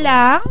kape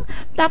lang,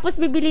 tapos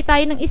bibili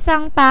tayo ng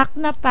isang pack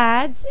na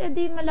pads,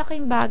 di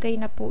malaking bagay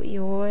na po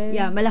yun.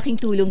 Yeah, malaking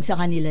tulong sa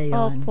kanila yun.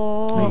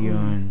 Opo.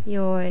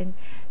 Yun.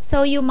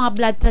 So, yung mga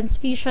blood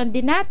transfusion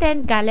din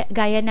natin,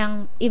 gaya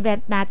ng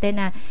event natin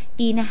na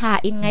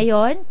inahain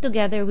ngayon,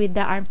 together with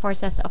the Armed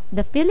Forces of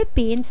the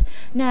Philippines,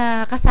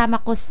 na kasama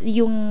ko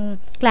yung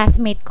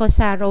classmate ko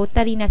sa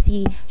Rotary na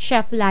si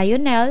Chef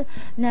Lionel,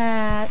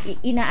 na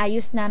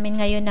inaayos namin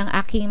ngayon ng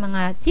aking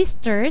mga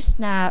sisters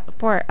na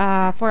for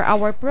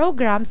our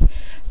programs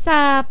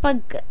sa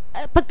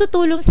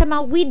pagtutulong sa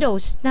mga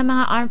widows ng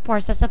mga Armed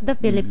Forces of the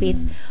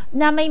Philippines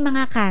na may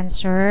mga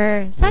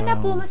cancer. Sana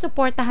po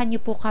masuportahan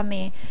niyo po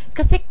kami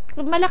kasi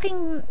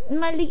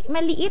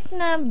maliit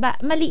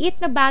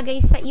na bagay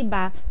sa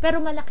iba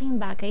pero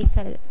malaking bagay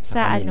sa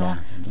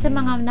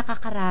mga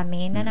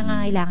nakakarami na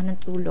nangangailangan ng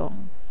tulong.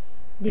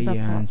 Di ba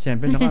po?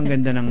 Siyempre, ang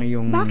ganda ng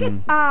iyong...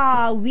 Bakit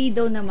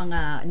widow ng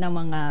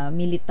mga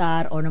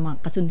militar o ng mga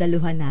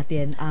kasundaluhan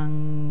natin ang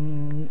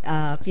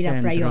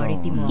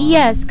pina-priority mo?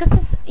 Yes,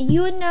 kasi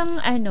yun ang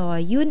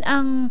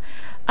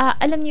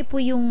alam niyo po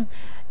yung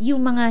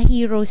mga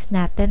heroes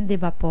natin, 'di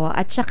ba po?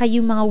 At saka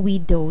yung mga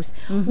widows.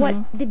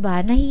 'Di ba?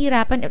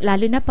 Nahihirapan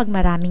lalo na pag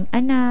maraming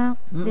anak,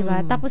 'di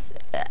ba? Tapos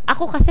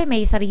ako kasi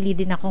may sarili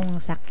din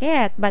akong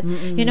sakit. But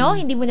you know,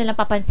 hindi mo na lang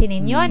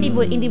papansinin 'yon.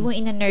 Hindi mo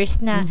ina-nurse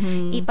na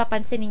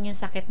ipapansinin yung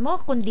sakit mo,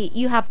 kundi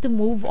you have to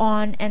move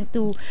on and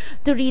to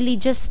really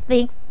just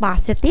think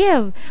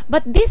positive.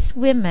 But these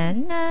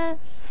women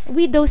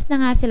widows na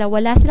nga sila,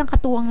 wala silang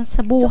katuwang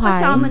sa buhay.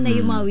 So kasama na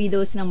yung mga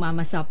widows ng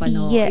Mama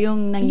Sapano,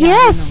 yung nangyari.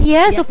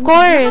 Yes, of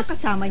course.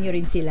 Kasama nyo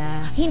rin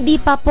sila. Hindi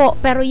pa po,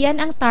 pero yan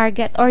ang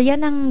target or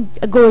yan ang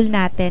goal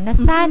natin na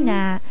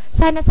sana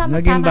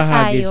sama-sama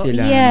tayo.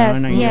 Sila,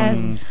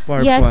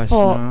 purpose, yes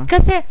po. No?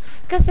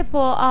 Kasi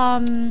po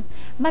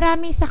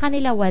marami sa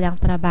kanila walang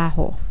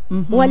trabaho.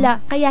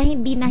 Kaya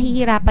hindi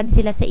nahihirapan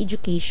sila sa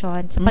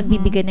education, sa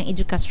pagbibigay ng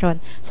edukasyon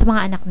sa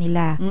mga anak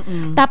nila.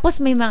 Tapos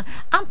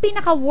ang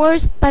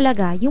pinaka-worst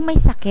talaga, yung may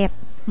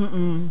sakit.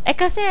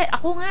 Kasi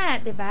ako nga,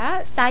 'di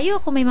ba?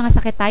 Tayo kung may mga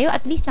sakit tayo,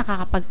 at least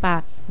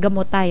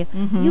nakakapagpagamot tayo.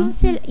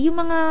 Yung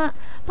mga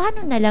paano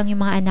na lang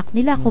yung mga anak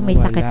nila kung may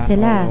sakit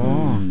sila.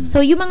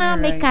 So yung mga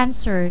may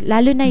cancer,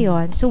 lalo na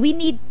 'yon. So we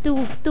need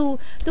to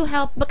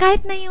help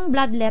kahit na yung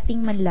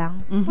bloodletting man lang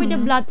for the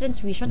blood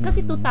transfusion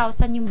kasi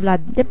 2,000 yung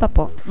blood, 'di ba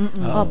po?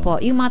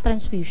 Opo, yung mga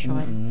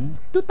transfusion.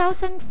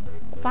 2,005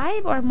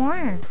 or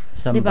more.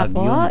 'Di ba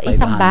po?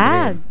 Isang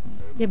bag.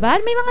 'Di ba?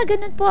 May mga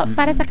ganun po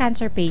para sa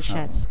cancer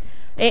patients.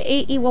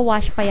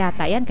 Iwawash pa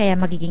yata yan kaya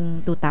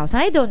magiging 2,000.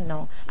 I don't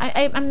know.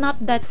 I'm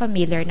not that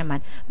familiar naman.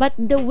 But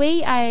the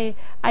way I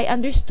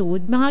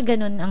understood, mga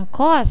ganun ang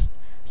cost.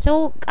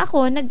 So,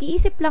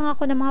 nag-iisip lang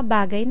ako ng mga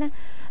bagay na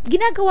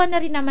ginagawa na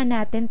rin naman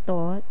natin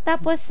to.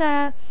 Tapos,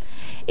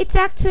 it's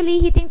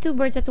actually hitting two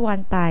birds at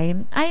one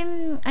time.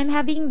 I'm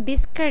having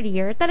this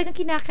career. Talagang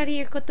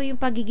kinakareer ko to yung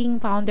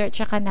pagiging founder at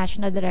saka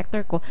national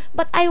director ko.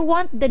 But I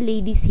want the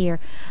ladies here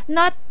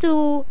not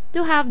to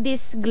have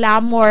this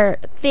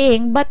glamour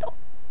thing, but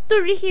to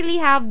really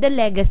have the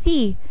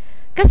legacy.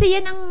 Kasi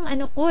yan ang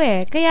ko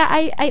Kaya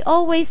I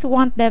always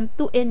want them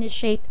to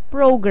initiate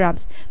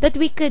programs that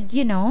we could,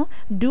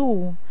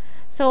 do.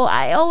 So,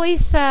 I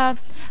always,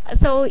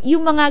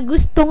 yung mga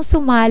gustong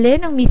sumali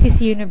ng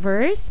Mrs.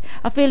 Universe,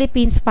 a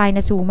Philippines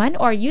Finest Woman,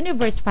 or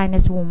Universe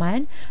Finest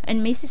Woman,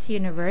 and Mrs.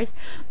 Universe,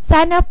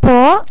 sana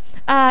po,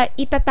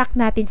 itatak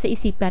natin sa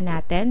isipan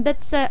natin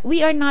that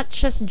we are not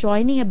just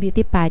joining a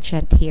beauty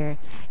pageant here.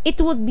 It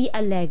would be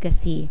a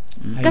legacy.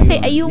 Kasi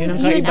yun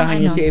ang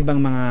kaibahan niyo sa ibang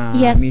mga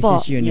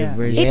Mrs.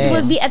 Universe. It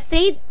will be a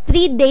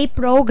 3-day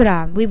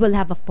program. We will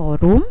have a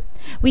forum.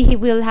 We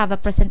will have a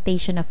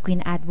presentation of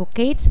Queen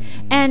Advocates,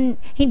 and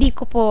hindi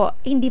po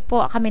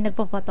kami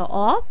nagpo-photo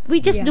op. We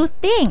just do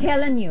things.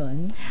 Kailan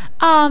yun?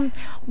 Ang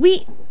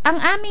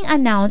aming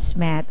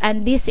announcement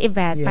and this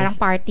event, parang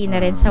party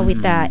na rin sa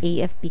with the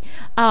AFP.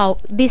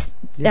 This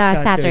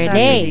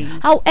Saturday.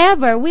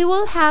 However, we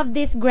will have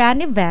this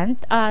grand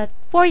event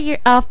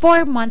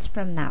 4 months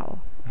from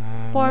now.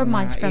 4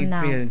 months from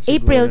now.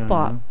 April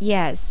po.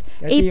 Yes.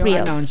 April.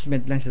 Yung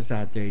announcement lang sa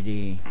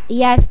Saturday.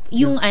 Yes,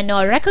 yung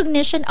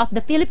recognition of the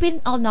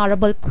Philippine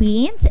Honorable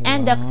Queens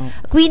and the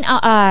Queen,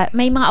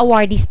 may mga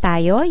awardees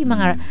tayo, yung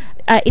mga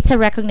it's a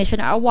recognition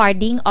or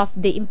awarding of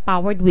the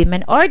empowered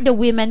women or the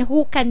women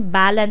who can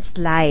balance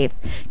life.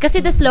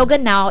 Kasi the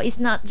slogan now is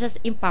not just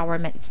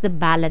empowerment, it's the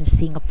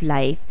balancing of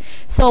life.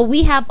 So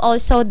we have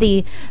also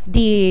the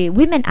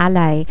Women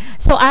Ally.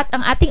 So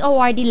ang ating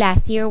awardee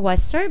last year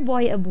was Sir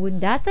Boy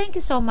Abunda. Thank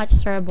you so much,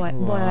 Sir Boy,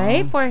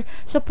 for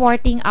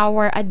supporting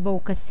our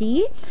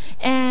advocacy.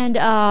 And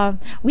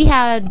we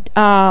had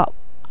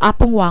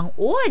Apong Wang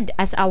Ud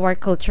as our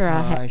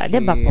cultural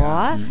diba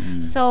po?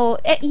 So,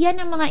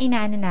 yan ang mga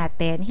inaano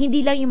natin.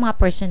 Hindi lang yung mga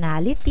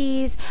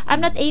personalities. I'm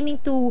not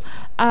aiming to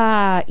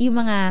yung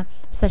mga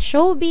sa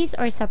showbiz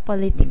or sa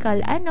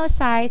political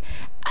side.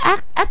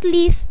 At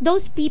least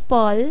those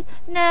people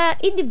na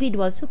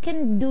individuals who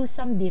can do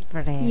some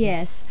difference.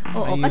 Yes.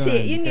 Oo,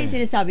 kasi yun yung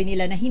sinasabi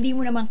nila na hindi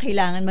mo naman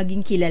kailangan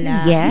maging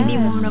kilala. Yes. Hindi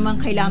mo naman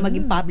kailangan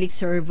maging public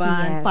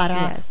servant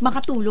para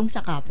makatulong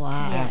sa kapwa.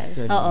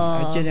 Yes. Oo.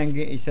 At yun ang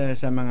isa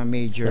sa mga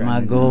major sa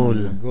mga goal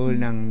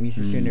ng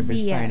Mrs.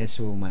 Universe Finest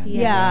Woman.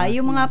 Yeah,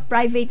 yung mga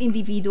private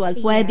individual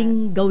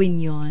pwedeng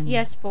gawin yon.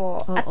 Yes po.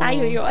 At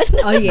tayo yun.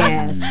 Oh,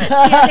 yes.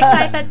 Yes,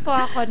 excited po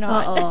ako noon.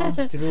 Oo.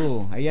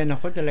 True. Ayan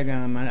ako talaga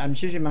naman. I'm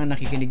sure yung mga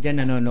nakikinig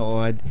dyan,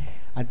 nanonood,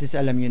 at least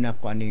alam nyo na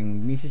kung ano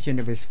yung Mrs.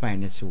 Universe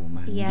Finest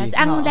Woman. Yes.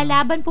 Ang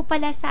lalaban po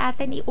pala sa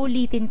atin,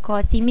 iulitin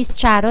ko, si Miss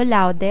Charo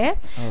Laude.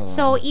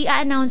 So,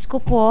 i-announce ko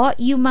po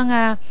yung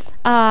mga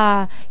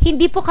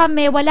hindi po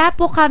kami, wala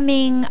po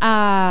kaming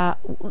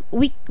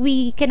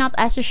we cannot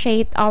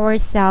associate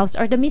ourselves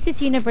or the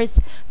Mrs.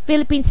 Universe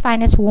Philippines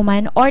Finest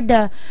Woman or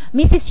the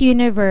Mrs.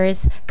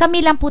 Universe.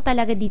 Kami lang po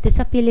talaga dito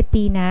sa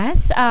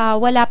Pilipinas.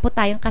 Wala po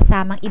tayong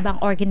kasamang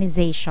ibang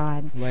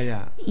organization.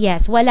 Wala.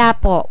 Yes, wala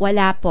po.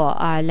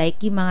 Like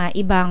yung mga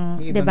ibang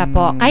 'di ba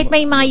po? Kahit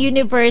may mga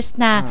universe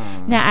na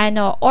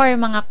or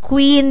mga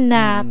queen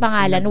na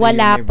pangalan,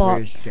 wala po.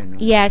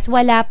 Yes,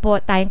 wala po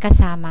tayong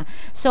kasama.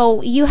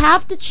 So, you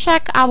have to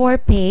check our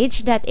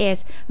page, that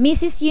is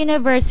Mrs.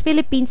 Universe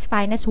Philippines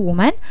Finest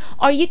Woman,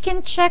 or you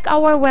can check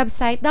our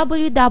website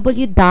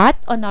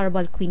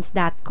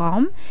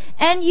www.honorablequeens.com,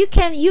 and you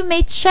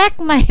may check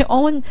my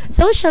own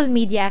social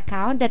media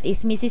account, that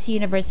is Mrs.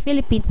 Universe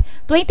Philippines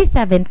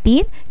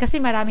 2017,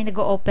 kasi marami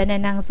nag-o-open na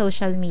ng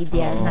social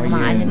media ng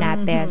mga ano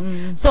natin.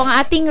 So,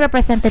 ang ating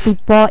representative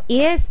po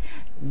is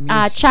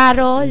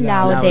Charo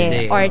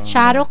Laude or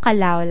Charo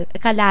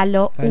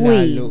Kalalo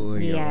Uy.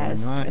 Yes.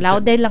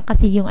 Laude lang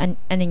kasi yung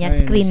niya,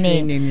 screen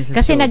name.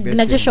 Kasi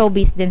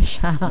nag-showbiz din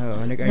siya.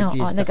 Oo,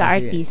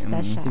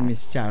 nag-artista siya. Si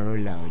Miss Charo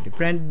Laude.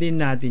 Friend din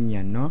natin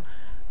yan, no?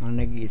 Ang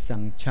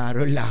nag-iisang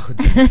Charo Laude.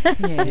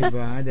 Yes.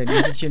 Diba? The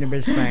Mrs.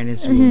 Universe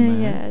Finest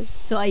Woman. Yes.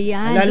 So,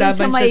 ayan.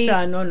 Lalaban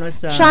siya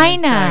sa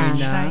China.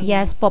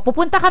 Yes po.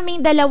 Pupunta kaming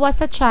dalawa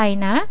sa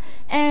China,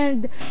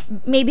 and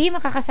maybe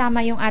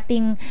makakasama yung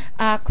ating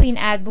Queen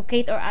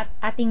Advocate or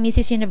ating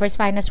Mrs. Universe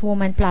Finest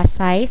Woman plus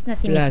size na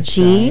si Miss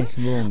G.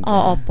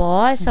 Oo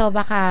po. So,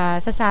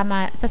 baka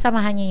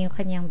sasamahan niya yung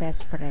kanyang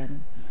best friend.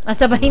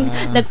 Sabahin,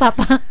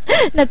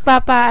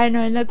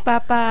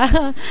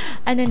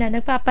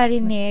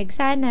 nagpaparinig.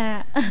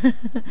 Sana.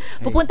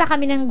 Pupunta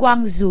kami ng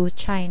Guangzhou,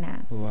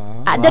 China.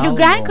 Wow. The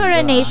grand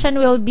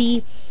coronation will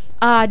be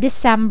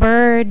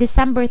December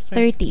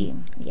 30.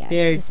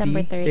 Yes,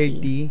 December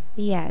 30.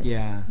 Yes.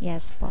 Yeah.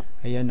 Yes po.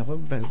 Ayan ako.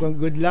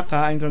 Good luck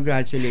and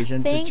congratulations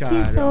to Charo. Thank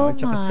you so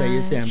much. At saka sa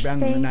iyo, siyempre, ang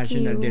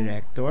National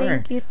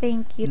Director.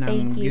 Thank you.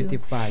 Ng beauty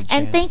pageant.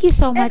 And thank you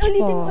so much po. And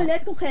ulitin mo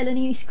ulit kung kailan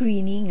yung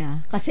screening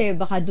kasi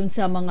baka dun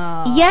sa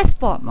mga yes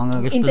po. Mga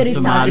gusto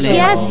interesado. sumali.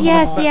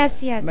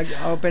 Yes.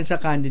 Mag-open sa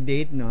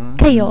candidate, no?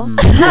 Kayo?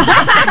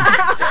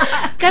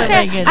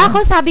 Kasi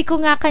ako, sabi ko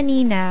nga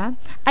kanina,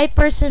 I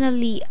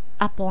personally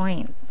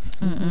appoint.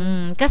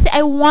 Kasi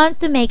I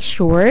want to make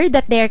sure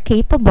that they're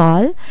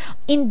capable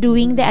in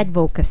doing the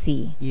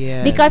advocacy.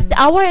 Yes. Because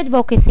our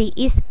advocacy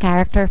is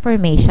character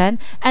formation,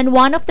 and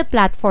one of the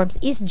platforms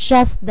is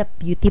just the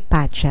beauty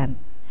pageant.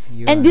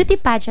 And beauty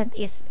pageant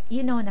is,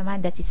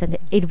 naman, that is an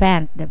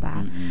event,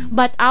 diba?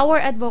 But our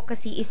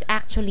advocacy is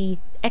actually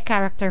a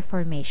character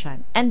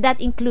formation. And that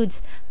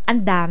includes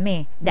ang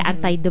dami, the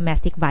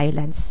anti-domestic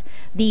violence,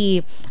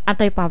 the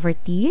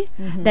anti-poverty,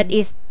 that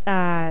is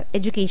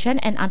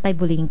education and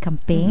anti-bullying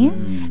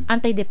campaign,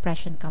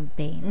 anti-depression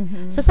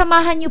campaign. So,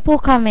 samahan niyo po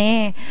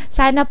kami.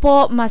 Sana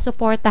po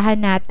masuportahan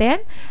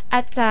natin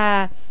at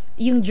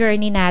yung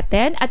journey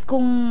natin, at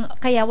kung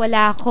kaya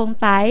wala akong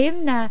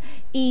time na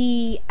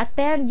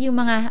i-attend yung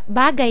mga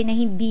bagay na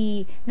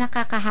hindi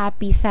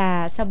nakaka-happy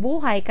sa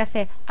buhay,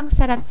 kasi ang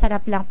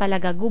sarap-sarap lang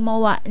talaga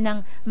gumawa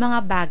ng mga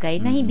bagay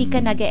na hindi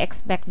ka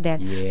nag-expect din.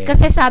 Yes.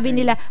 Kasi sabi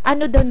nila,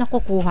 ano daw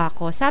nakukuha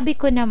ko? Sabi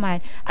ko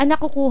naman, ang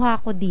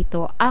nakukuha ko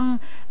dito,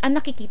 ang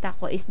nakikita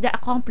ko is the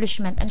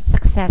accomplishment and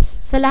success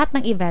sa lahat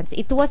ng events.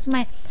 It was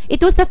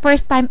the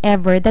first time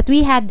ever that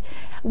we held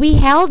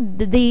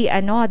the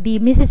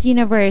Mrs.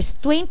 Universe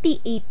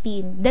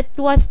 2018. That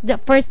was the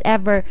first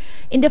ever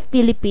in the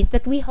Philippines that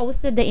that we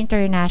hosted the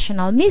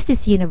International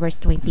Mrs. Universe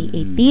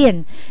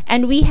 2018.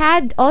 And we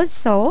had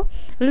also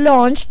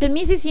launched the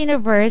Mrs.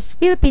 Universe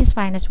Philippines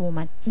Finest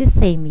Woman the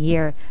same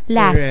year,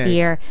 last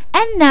year.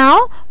 And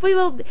now, we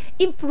will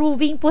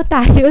improving po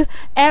tayo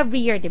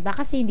every year, diba?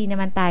 Kasi hindi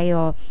naman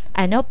tayo,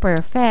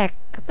 perfect.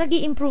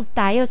 Nag-i-improve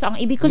tayo. So, ang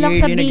ibig ko lang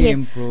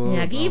sabihin,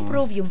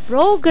 nag-i-improve yung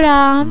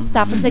programs,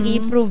 tapos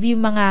nag-i-improve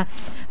yung mga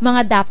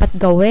dapat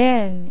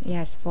gawin.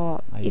 Yes po.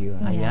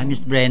 Ayan,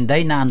 Miss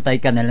Brenda, inaantay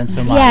ka na lang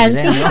sumali. Yan.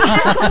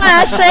 Nga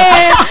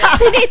siya.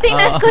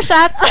 Tinitingnan ko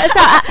siya.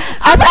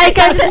 As I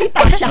can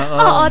siya.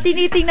 Oo,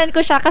 tinitingnan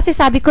ko siya kasi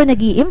sabi ko,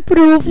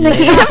 nag-i-improve.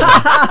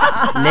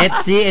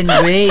 Let's see and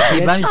wait.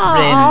 Diba, Miss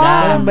Brenda?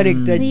 Walang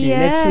baliktad,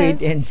 let's wait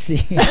and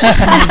see.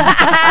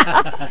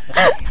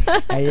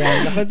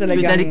 Ayan, ako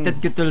talagang baliktad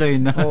ko tuloy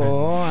na.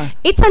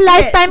 It's a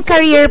lifetime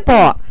career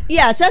po.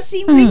 Yeah, sa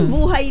simpleng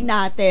buhay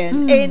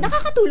natin,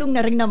 nakakatulong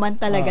na rin naman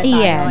talaga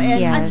tayo.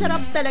 Yes, Ang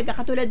sarap talaga,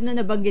 katulad na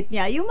nabanggit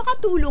niya, yung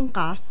makatulong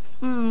ka,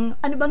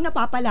 ano bang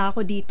napapala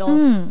ako dito?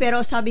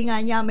 Pero sabi nga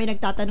niya, may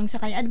nagtatanong sa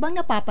kanya, ano bang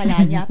napapala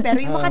niya?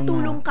 Pero yung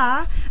makatulong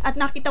ka, at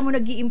nakita mo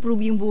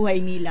nag-i-improve yung buhay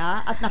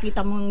nila, at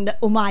nakita mo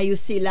umayos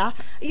sila,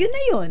 yun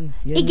na yun.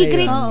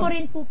 I-greet ko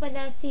rin po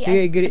pala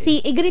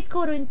i-greet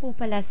ko rin po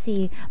pala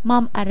si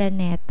Ma'am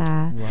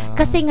Araneta.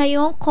 Kasi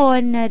ngayon ko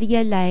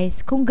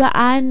na-realize kung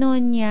gaano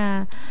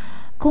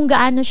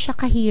siya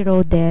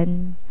ka-hero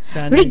din.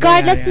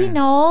 Regardless,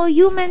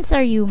 humans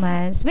are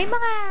humans. May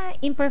mga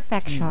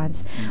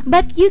imperfections.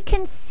 But you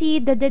can see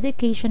the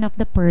dedication of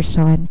the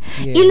person.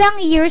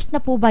 Ilang years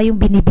na po ba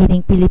yung binibining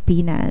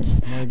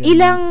Pilipinas?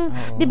 Ilang,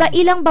 di ba,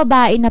 ilang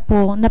babae na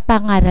po na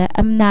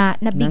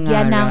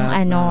nabigyan ng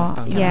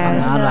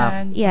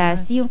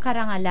yung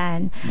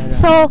karangalan.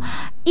 So,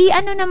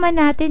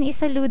 naman natin,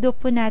 isaludo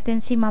po natin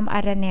si Ma'am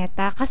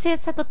Araneta. Kasi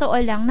sa totoo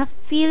lang,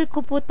 na-feel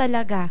ko po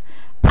talaga,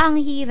 ang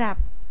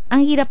hirap.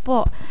 Ang hirap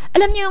po.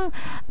 Alam niyo yung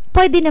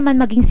pwede naman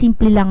maging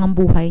simple lang ang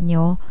buhay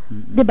nyo.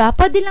 'Di ba?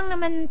 Pwede lang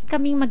naman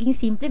kaming maging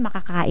simple,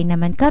 makakain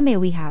naman kami,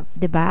 we have,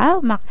 'di ba?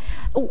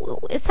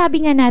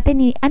 Sabi nga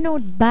natin,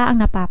 ano ba ang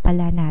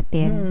napapala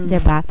natin,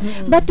 'di ba?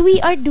 But we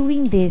are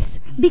doing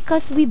this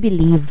because we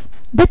believe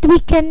that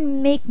we can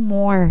make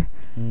more.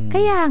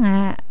 Kaya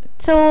nga,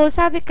 so,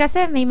 sabi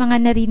kasi, may mga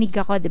narinig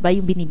ako, di ba,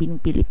 yung binibining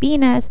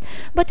Pilipinas.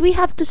 But we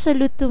have to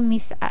salute to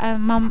Miss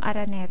Ma'am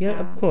Araneta. Yeah,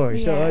 of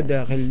course. So,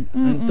 dahil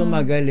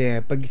tumagal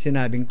pag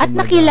sinabing tumagal. At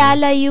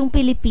nakilala yung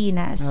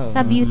Pilipinas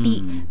sa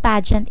beauty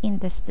pageant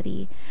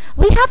industry.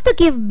 We have to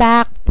give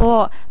back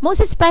po.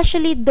 Most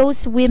especially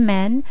those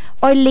women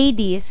or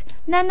ladies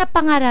na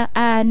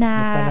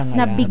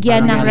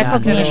nabigyan ng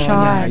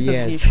recognition.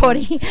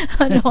 Sorry,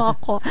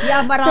 ako.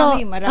 Yeah,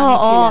 marami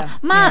sila.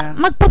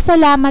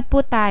 Magpasalamat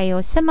po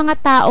tayo sa mga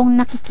taong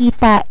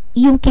nakikita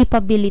yung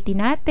capability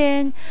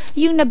natin,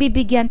 yung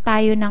nabibigyan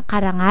tayo ng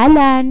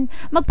karangalan.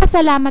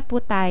 Magpasalamat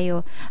po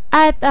tayo.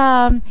 At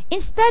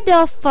instead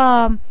of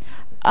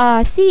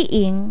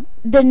seeing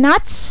the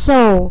not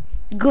so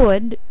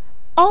good,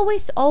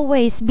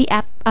 always be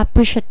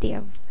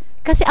appreciative.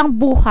 Kasi ang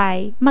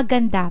buhay,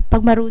 maganda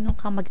pag marunong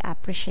kang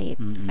mag-appreciate.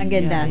 Ang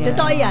ganda.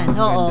 Totoo yan.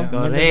 Oo.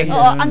 Correct.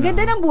 Oo, ang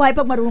ganda ng buhay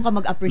pag marunong kang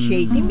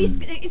mag-appreciate.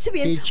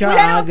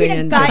 Wala namang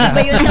pinagkaiba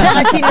yun sa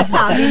mga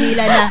sinasabi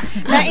nila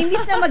na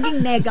imbis na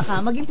maging nega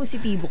ka, maging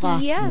positibo ka.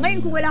 Yes. Ngayon,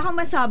 kung wala kang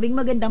masabing,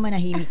 maganda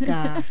manahimik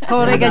ka.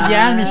 Correct ka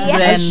dyan, Miss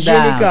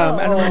Brenda.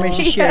 Ano mo may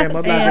share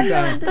mo?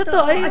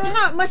 Totoo. At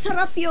saka,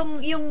 masarap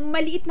yung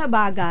maliit na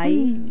bagay,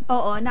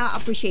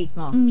 na-appreciate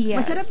mo.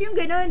 Masarap yung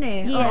ganun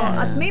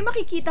At may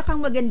makikita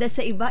kang maganda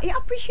sa iba,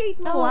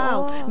 i-appreciate mo.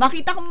 Wow.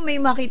 May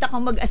makita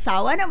kang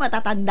mag-asawa na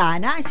matatanda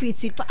na, ang sweet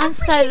pa. Ang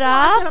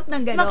sarap. Ang sarap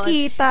ng gano'n.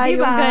 Makita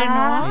yung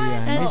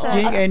gano'n. Miss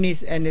Jing,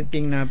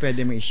 anything na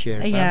pwede mo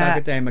i-share pa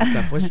bago tayo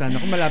magtapos?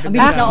 Kung malapit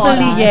na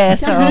actually, yes.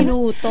 Isang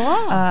minuto.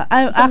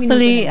 I'm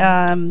actually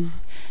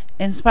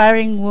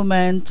inspiring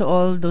woman to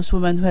all those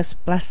women who has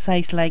plus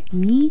size like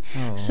me.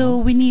 So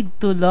we need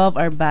to love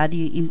our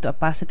body into a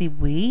positive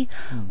way.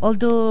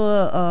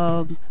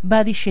 Although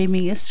body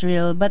shaming is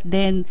real, but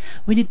then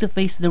we need to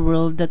face the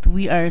world that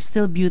we are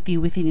still beauty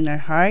within in our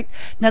heart,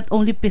 not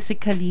only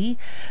physically.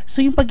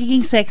 So yung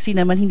pagiging sexy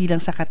naman hindi lang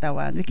sa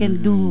katawan. We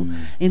can do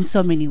in so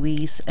many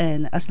ways,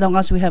 and as long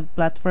as we have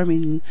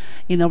platform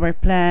in our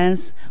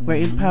plans, we're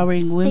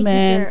empowering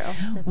women.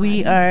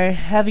 We are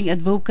having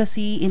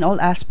advocacy in all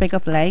aspect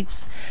of life.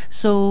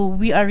 So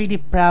we are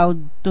really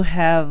proud to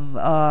have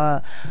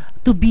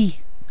to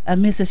be a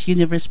Mrs.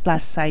 Universe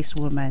plus size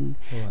woman.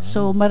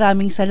 So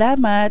maraming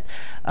salamat.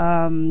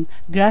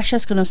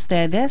 Gracias con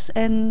ustedes,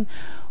 and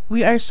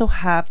we are so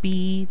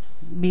happy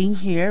being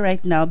here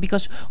right now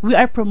because we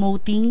are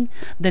promoting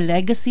the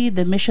legacy,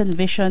 the mission,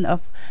 vision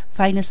of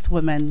finest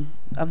women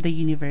of the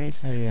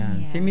universe.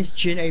 Ayan. Si Miss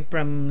Chin ay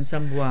from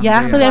Zamboanga. Yeah,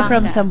 actually I'm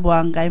from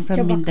Zamboanga. I'm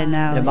from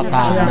Mindanao.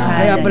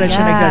 Kaya pala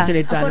siya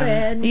nagsasalita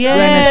ng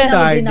Yes.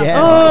 Stardust.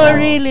 Oh,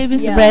 really,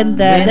 Miss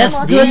Brenda? That's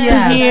good to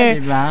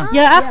hear.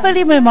 Yeah,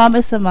 actually my mom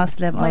is a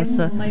Muslim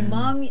also. My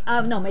mom,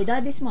 my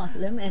dad is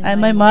Muslim. And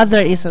my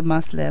mother is a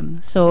Muslim.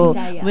 So,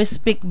 Bisaya. we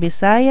speak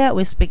Bisaya,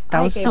 we speak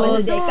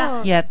Tausug.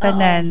 Yeah,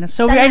 Tanan.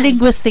 So, we are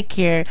linguistic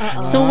here.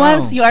 So,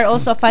 once you are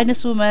also a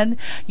finest woman,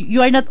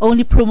 you are not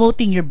only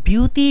promoting your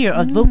beauty, your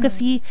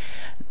advocacy,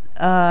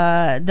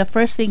 the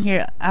first thing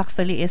here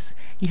actually is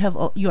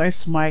you are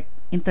smart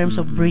in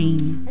terms of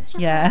brain.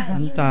 Yeah.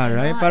 Ang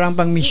taray. Parang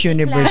pang Miss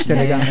Universe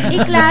talaga.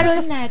 Iklaro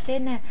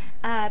natin na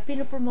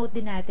pinopromote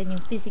din natin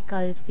yung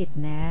physical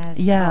fitness.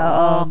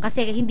 Yeah.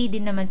 Kasi hindi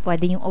din naman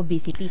pwede yung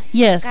obesity.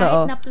 Yes.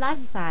 Kahit na plus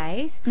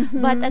size,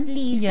 but at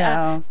least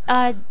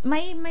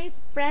my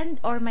friend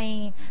or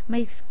my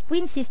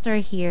twin sister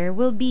here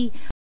will be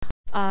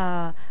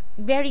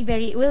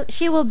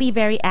she will be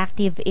very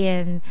active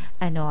in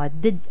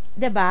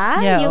diba?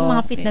 Yung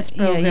mga fitness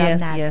program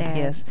natin.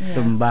 Yes.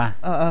 Zumba.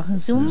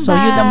 Zumba. So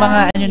yun ang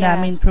mga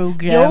namin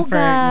program yoga. for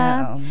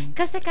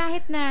Kasi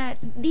kahit na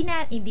hindi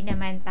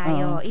naman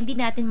tayo, hindi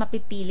natin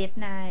mapipilit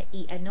na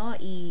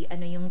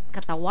yung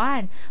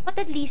katawan, but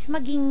at least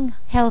maging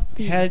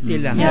healthy.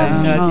 Healthy lang.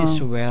 Health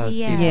is wealth.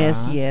 Yeah.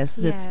 Yes,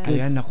 that's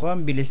good. Ayan, ako,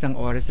 ang bilis ng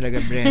oras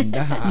talaga,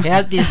 Brenda.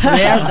 Health is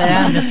wealth.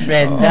 Ayan, Miss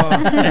Brenda.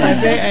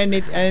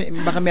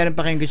 Baka meron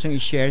pa kayong gustong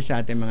i-share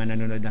sa ating mga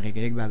nanonood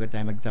nakikinig bago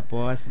tayo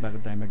magtapos,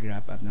 bago tayo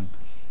mag-wrap up ng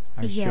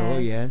our show.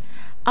 Yes.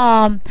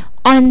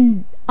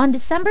 On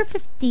December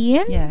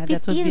 15,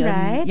 that would be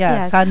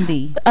right?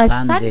 Sunday.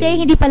 Sunday,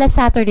 hindi pala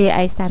Saturday,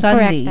 I stand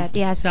Sunday. corrected.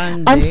 Yes.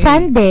 Sunday. On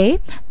Sunday,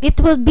 it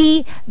will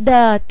be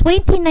the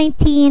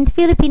 2019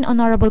 Philippine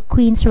Honorable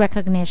Queens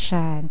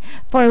Recognition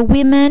for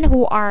women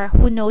who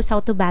knows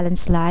how to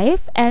balance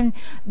life, and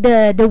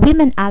the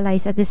women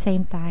allies at the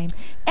same time.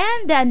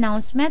 And the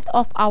announcement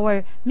of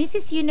our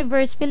Mrs.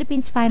 Universe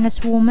Philippines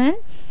Finest Woman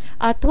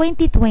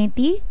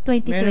 2020,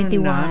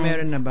 2021.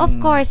 Meron na bang of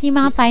course, yung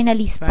mga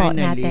finalists po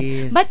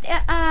natin. But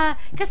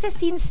kasi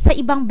since sa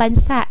ibang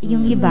bansa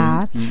yung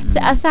iba,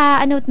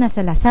 sa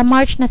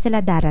March na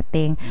sila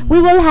darating,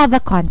 we will have a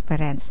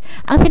conference.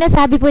 Ang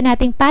sinasabi po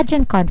nating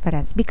pageant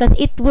conference because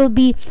it will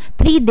be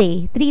 3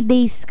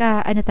 days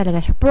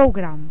talaga siya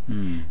program.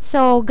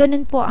 So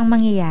ganun po ang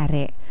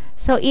mangyayari.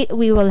 So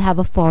we will have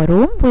a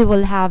forum. We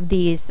will have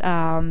this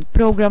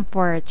program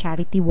for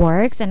charity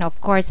works, and of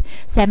course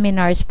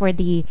seminars for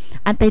the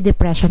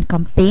anti-depression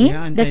campaign.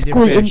 Yeah, the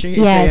school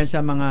sa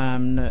mga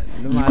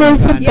school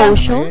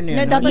symposium.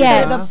 Na dapat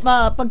talaga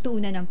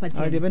pagtuunan ng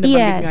pansin. Di ba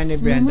nabanggit nga ni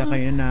Brenda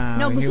kayo na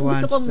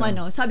gusto kong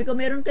sabi ko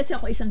meron kasi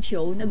ako isang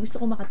show na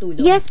gusto kong makatulong.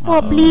 Yes po,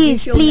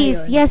 please.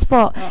 Yes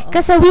po.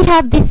 Kasi we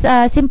have this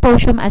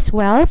symposium as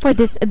well for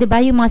this, di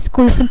ba, yung mga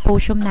school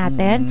symposium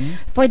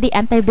natin for the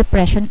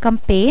anti-depression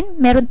campaign.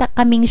 Meron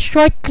kaming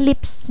short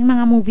clips,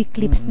 mga movie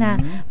clips na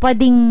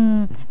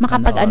pwedeng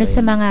makapag-ano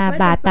sa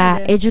mga bata,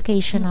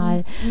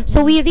 educational.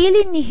 So we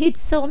really need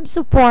some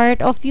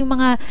support of yung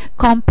mga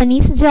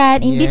companies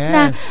dyan. Imbis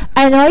na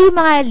yung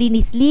mga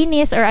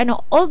linis-linis or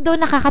although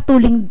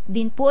nakakatulong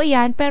din po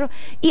yan, pero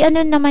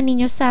naman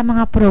ninyo sa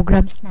mga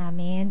programs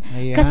namin.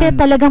 Kasi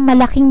talagang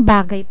malaking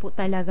bagay po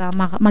talaga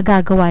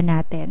magagawa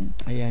natin.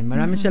 Ayan,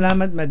 maraming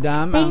salamat,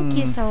 Madam. Thank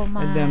you so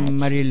much. Madam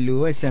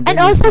Marilu. And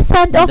also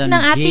send off ng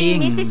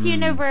ating Mrs.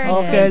 Universe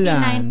okay 2019.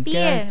 Lang.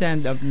 Kaya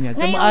send off niya.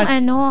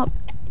 Ngayong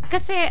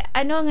kasi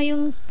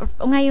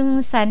ngayong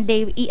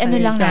Sunday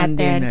lang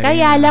natin. Na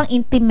kaya lang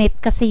intimate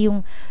kasi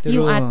yung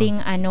ating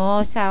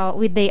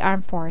with the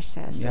armed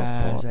forces.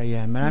 Yes,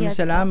 ayan. Maraming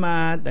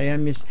salamat.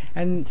 Ayan, Miss,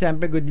 and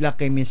siyempre good luck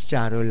kay Miss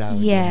Charo Lau.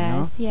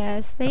 Yes.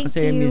 Thank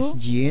you. Miss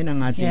Jean,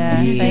 ang ating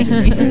thank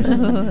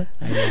you.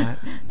 Ayan.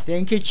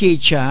 Thank you,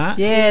 Chicha.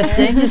 Yes,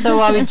 thank you sa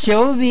Wawit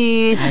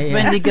Showbiz.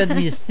 When we got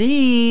Miss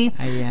C.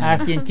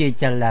 As yung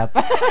Chicha Lap.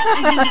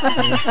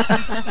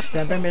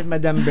 Siyempre,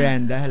 Madam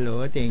Brenda.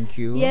 Hello,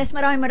 thank you. Yes,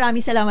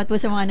 maraming salamat po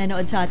sa mga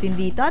nanood sa atin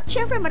dito. At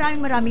syempre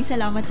maraming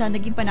salamat sa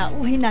naging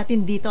panauhin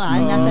natin dito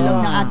nasa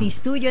loob ng ating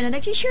studio na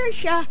nagsishare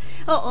siya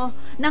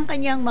ng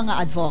kanyang mga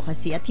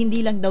advocacy. At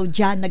hindi lang daw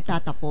dyan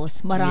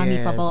nagtatapos.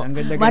 Marami pa po.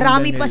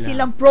 Marami pa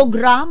silang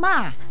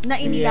programa na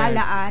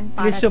inilalaan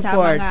para sa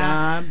mga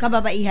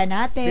kababaihan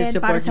natin,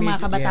 para sa mga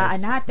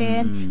kabataan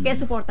natin. Kaya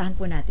supportahan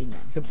po natin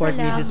yan. Support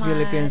Mrs.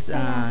 Philippines.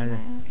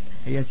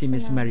 Ayan si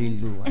Miss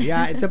Marilu.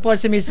 Ayan, ito po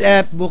si Miss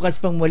F. Bukas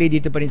pang muli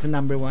dito pa rin sa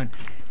number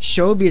 1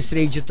 Showbiz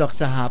Radio Talk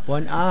sa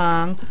hapon,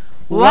 ang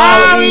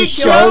Wow, it's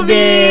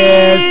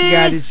Showbiz!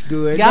 God is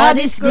good. God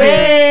is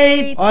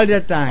great! All the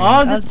time.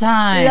 All the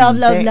time.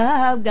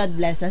 Love. God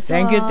bless us all.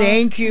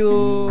 Thank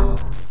you.